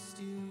passed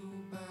you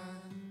by.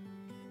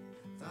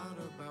 Thought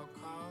about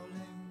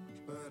calling,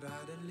 but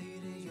I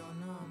deleted your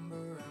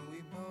number, and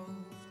we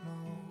both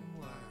know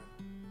why.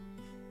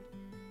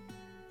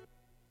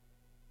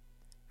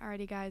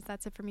 Alrighty, guys,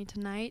 that's it for me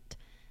tonight.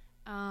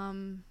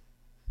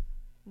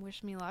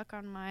 Wish me luck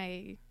on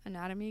my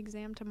anatomy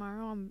exam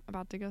tomorrow. I'm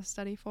about to go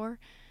study for.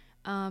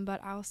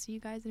 But I'll see you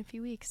guys in a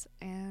few weeks,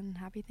 and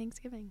happy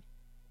Thanksgiving.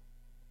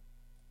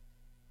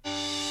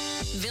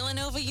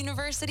 Villanova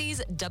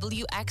University's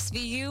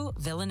WXVU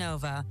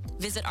Villanova.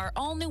 Visit our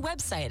all-new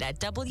website at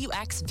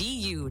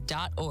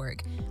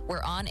wxvu.org.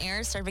 We're on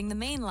air serving the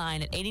main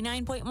line at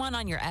 89.1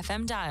 on your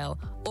FM dial,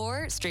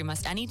 or stream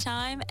us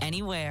anytime,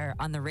 anywhere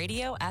on the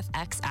Radio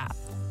FX app.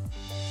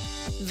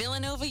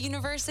 Villanova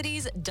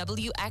University's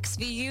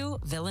WXVU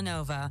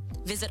Villanova.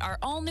 Visit our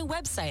all-new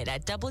website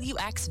at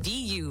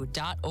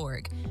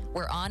wxvu.org.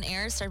 We're on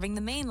air serving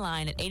the main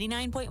line at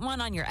 89.1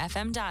 on your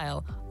FM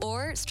dial,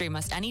 or stream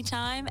us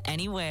anytime,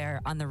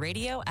 anywhere on the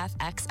Radio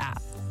FX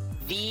app.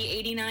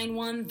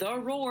 V89.1 The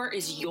Roar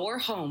is your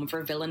home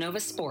for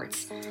Villanova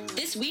sports.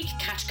 This week,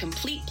 catch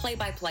complete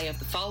play-by-play of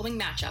the following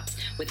matchups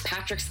with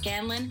Patrick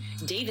Scanlon,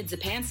 David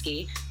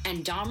Zapansky,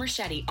 and Dom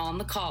Ricchetti on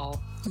the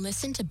call.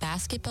 Listen to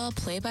basketball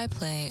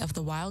play-by-play of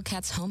the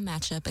Wildcats' home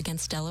matchup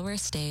against Delaware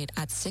State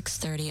at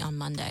 6:30 on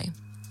Monday.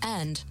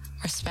 And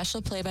our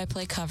special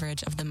play-by-play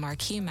coverage of the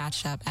marquee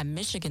matchup at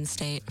Michigan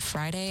State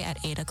Friday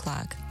at 8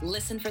 o'clock.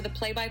 Listen for the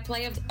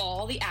play-by-play of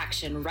all the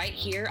action right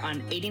here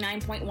on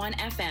 89.1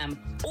 FM,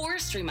 or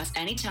stream us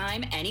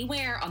anytime,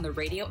 anywhere on the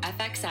Radio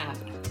FX app.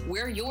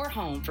 We're your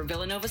home for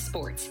Villanova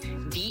sports.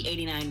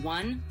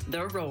 V89.1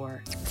 The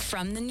Roar.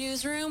 From the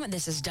newsroom,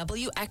 this is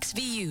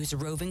WXVU's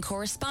roving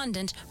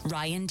correspondent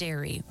Ryan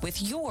Derry with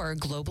your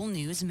Global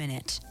News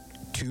Minute.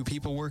 2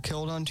 people were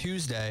killed on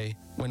Tuesday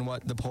when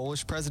what the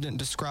Polish president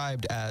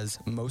described as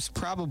most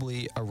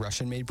probably a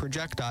Russian-made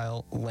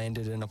projectile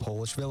landed in a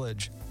Polish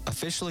village.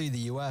 Officially, the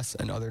U.S.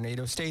 and other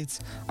NATO states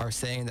are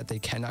saying that they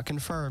cannot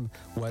confirm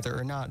whether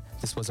or not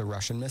this was a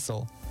Russian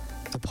missile.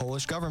 The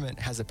Polish government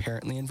has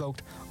apparently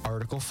invoked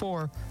Article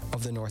 4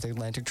 of the North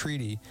Atlantic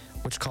Treaty,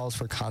 which calls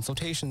for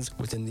consultations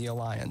within the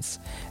alliance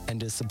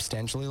and is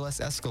substantially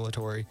less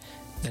escalatory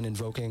than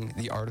invoking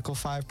the Article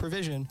 5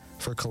 provision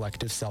for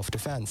collective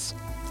self-defense.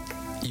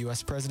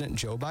 U.S. President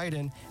Joe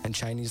Biden and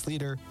Chinese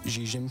leader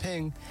Xi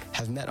Jinping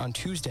have met on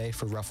Tuesday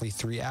for roughly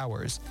 3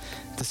 hours.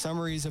 The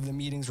summaries of the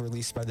meetings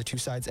released by the two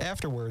sides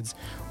afterwards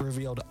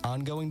revealed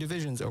ongoing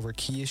divisions over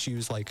key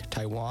issues like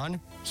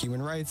Taiwan,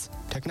 human rights,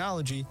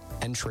 technology,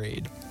 and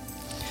trade.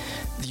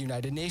 The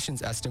United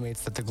Nations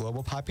estimates that the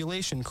global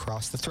population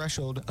crossed the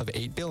threshold of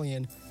 8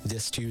 billion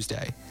this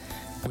Tuesday.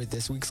 With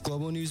this week's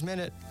Global News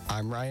Minute,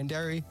 I'm Ryan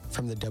Derry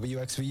from the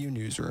WXVU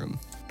Newsroom.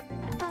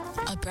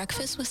 A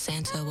Breakfast with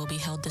Santa will be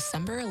held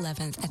December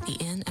 11th at the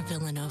Inn at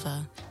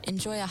Villanova.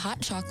 Enjoy a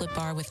hot chocolate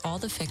bar with all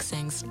the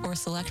fixings or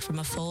select from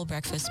a full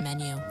breakfast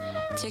menu.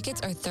 Tickets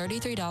are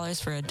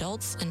 $33 for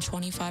adults and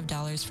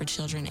 $25 for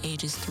children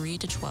ages 3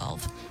 to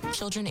 12.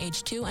 Children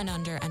age 2 and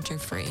under enter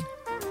free.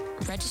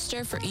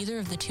 Register for either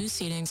of the 2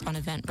 seatings on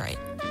Eventbrite.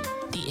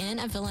 The Inn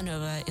at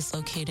Villanova is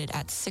located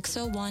at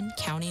 601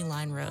 County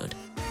Line Road.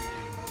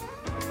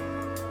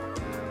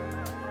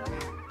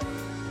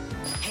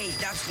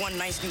 That's one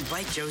nice new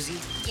bike, Josie.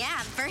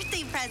 Yeah,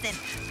 birthday present.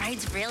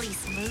 Ride's really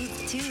smooth,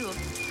 too.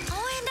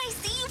 Oh, and I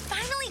see you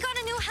finally got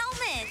a new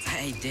helmet.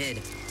 I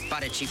did.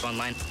 Bought it cheap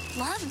online.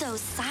 Love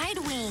those side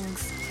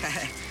wings.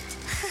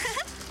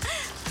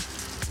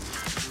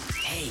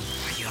 Hey,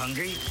 are you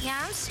hungry?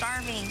 Yeah, I'm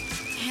starving.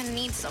 And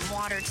need some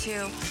water,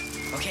 too.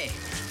 Okay,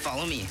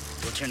 follow me.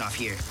 We'll turn off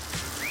here.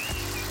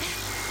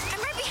 I'm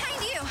right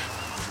behind you.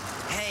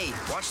 Hey,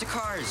 watch the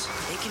cars.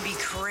 They can be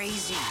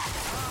crazy.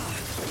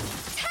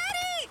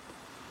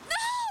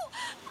 No!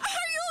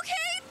 Are you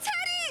okay?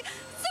 Teddy!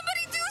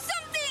 Somebody do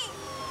something!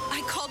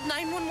 I called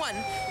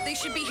 911. They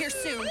should be here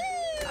soon.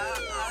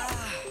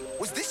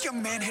 Was this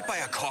young man hit by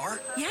a car?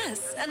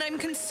 Yes, and I'm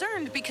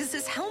concerned because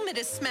his helmet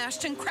is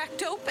smashed and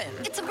cracked open.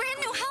 It's a brand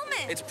new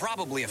helmet. It's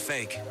probably a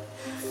fake.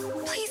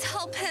 Please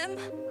help him.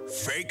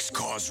 Fakes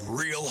cause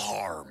real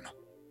harm.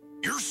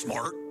 You're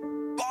smart.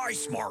 Buy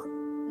smart.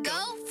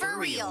 Go for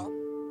real.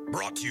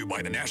 Brought to you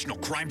by the National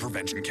Crime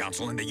Prevention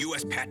Council and the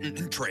U.S.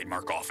 Patent and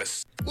Trademark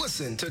Office.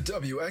 Listen to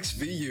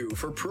WXVU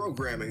for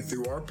programming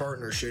through our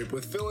partnership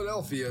with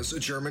Philadelphia's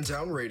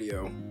Germantown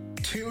Radio.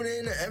 Tune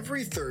in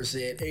every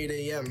Thursday at 8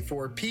 a.m.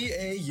 for PA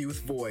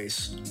Youth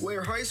Voice,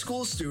 where high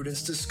school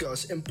students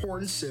discuss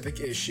important civic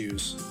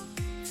issues.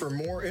 For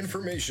more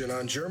information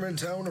on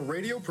Germantown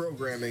radio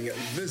programming,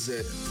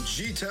 visit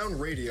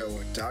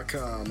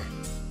gtownradio.com.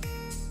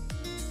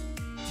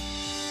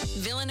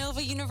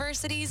 Villanova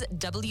University's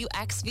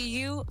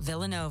WXVU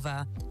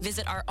Villanova.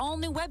 Visit our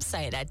all-new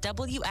website at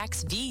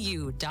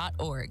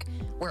WXVU.org.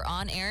 We're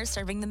on air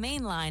serving the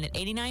main line at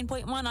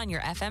 89.1 on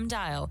your FM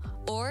dial,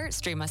 or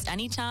stream us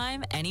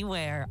anytime,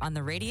 anywhere on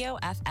the Radio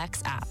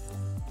FX app.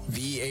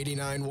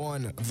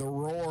 V89.1, The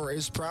Roar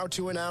is proud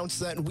to announce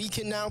that we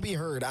can now be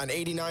heard on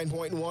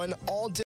 89.1 all day.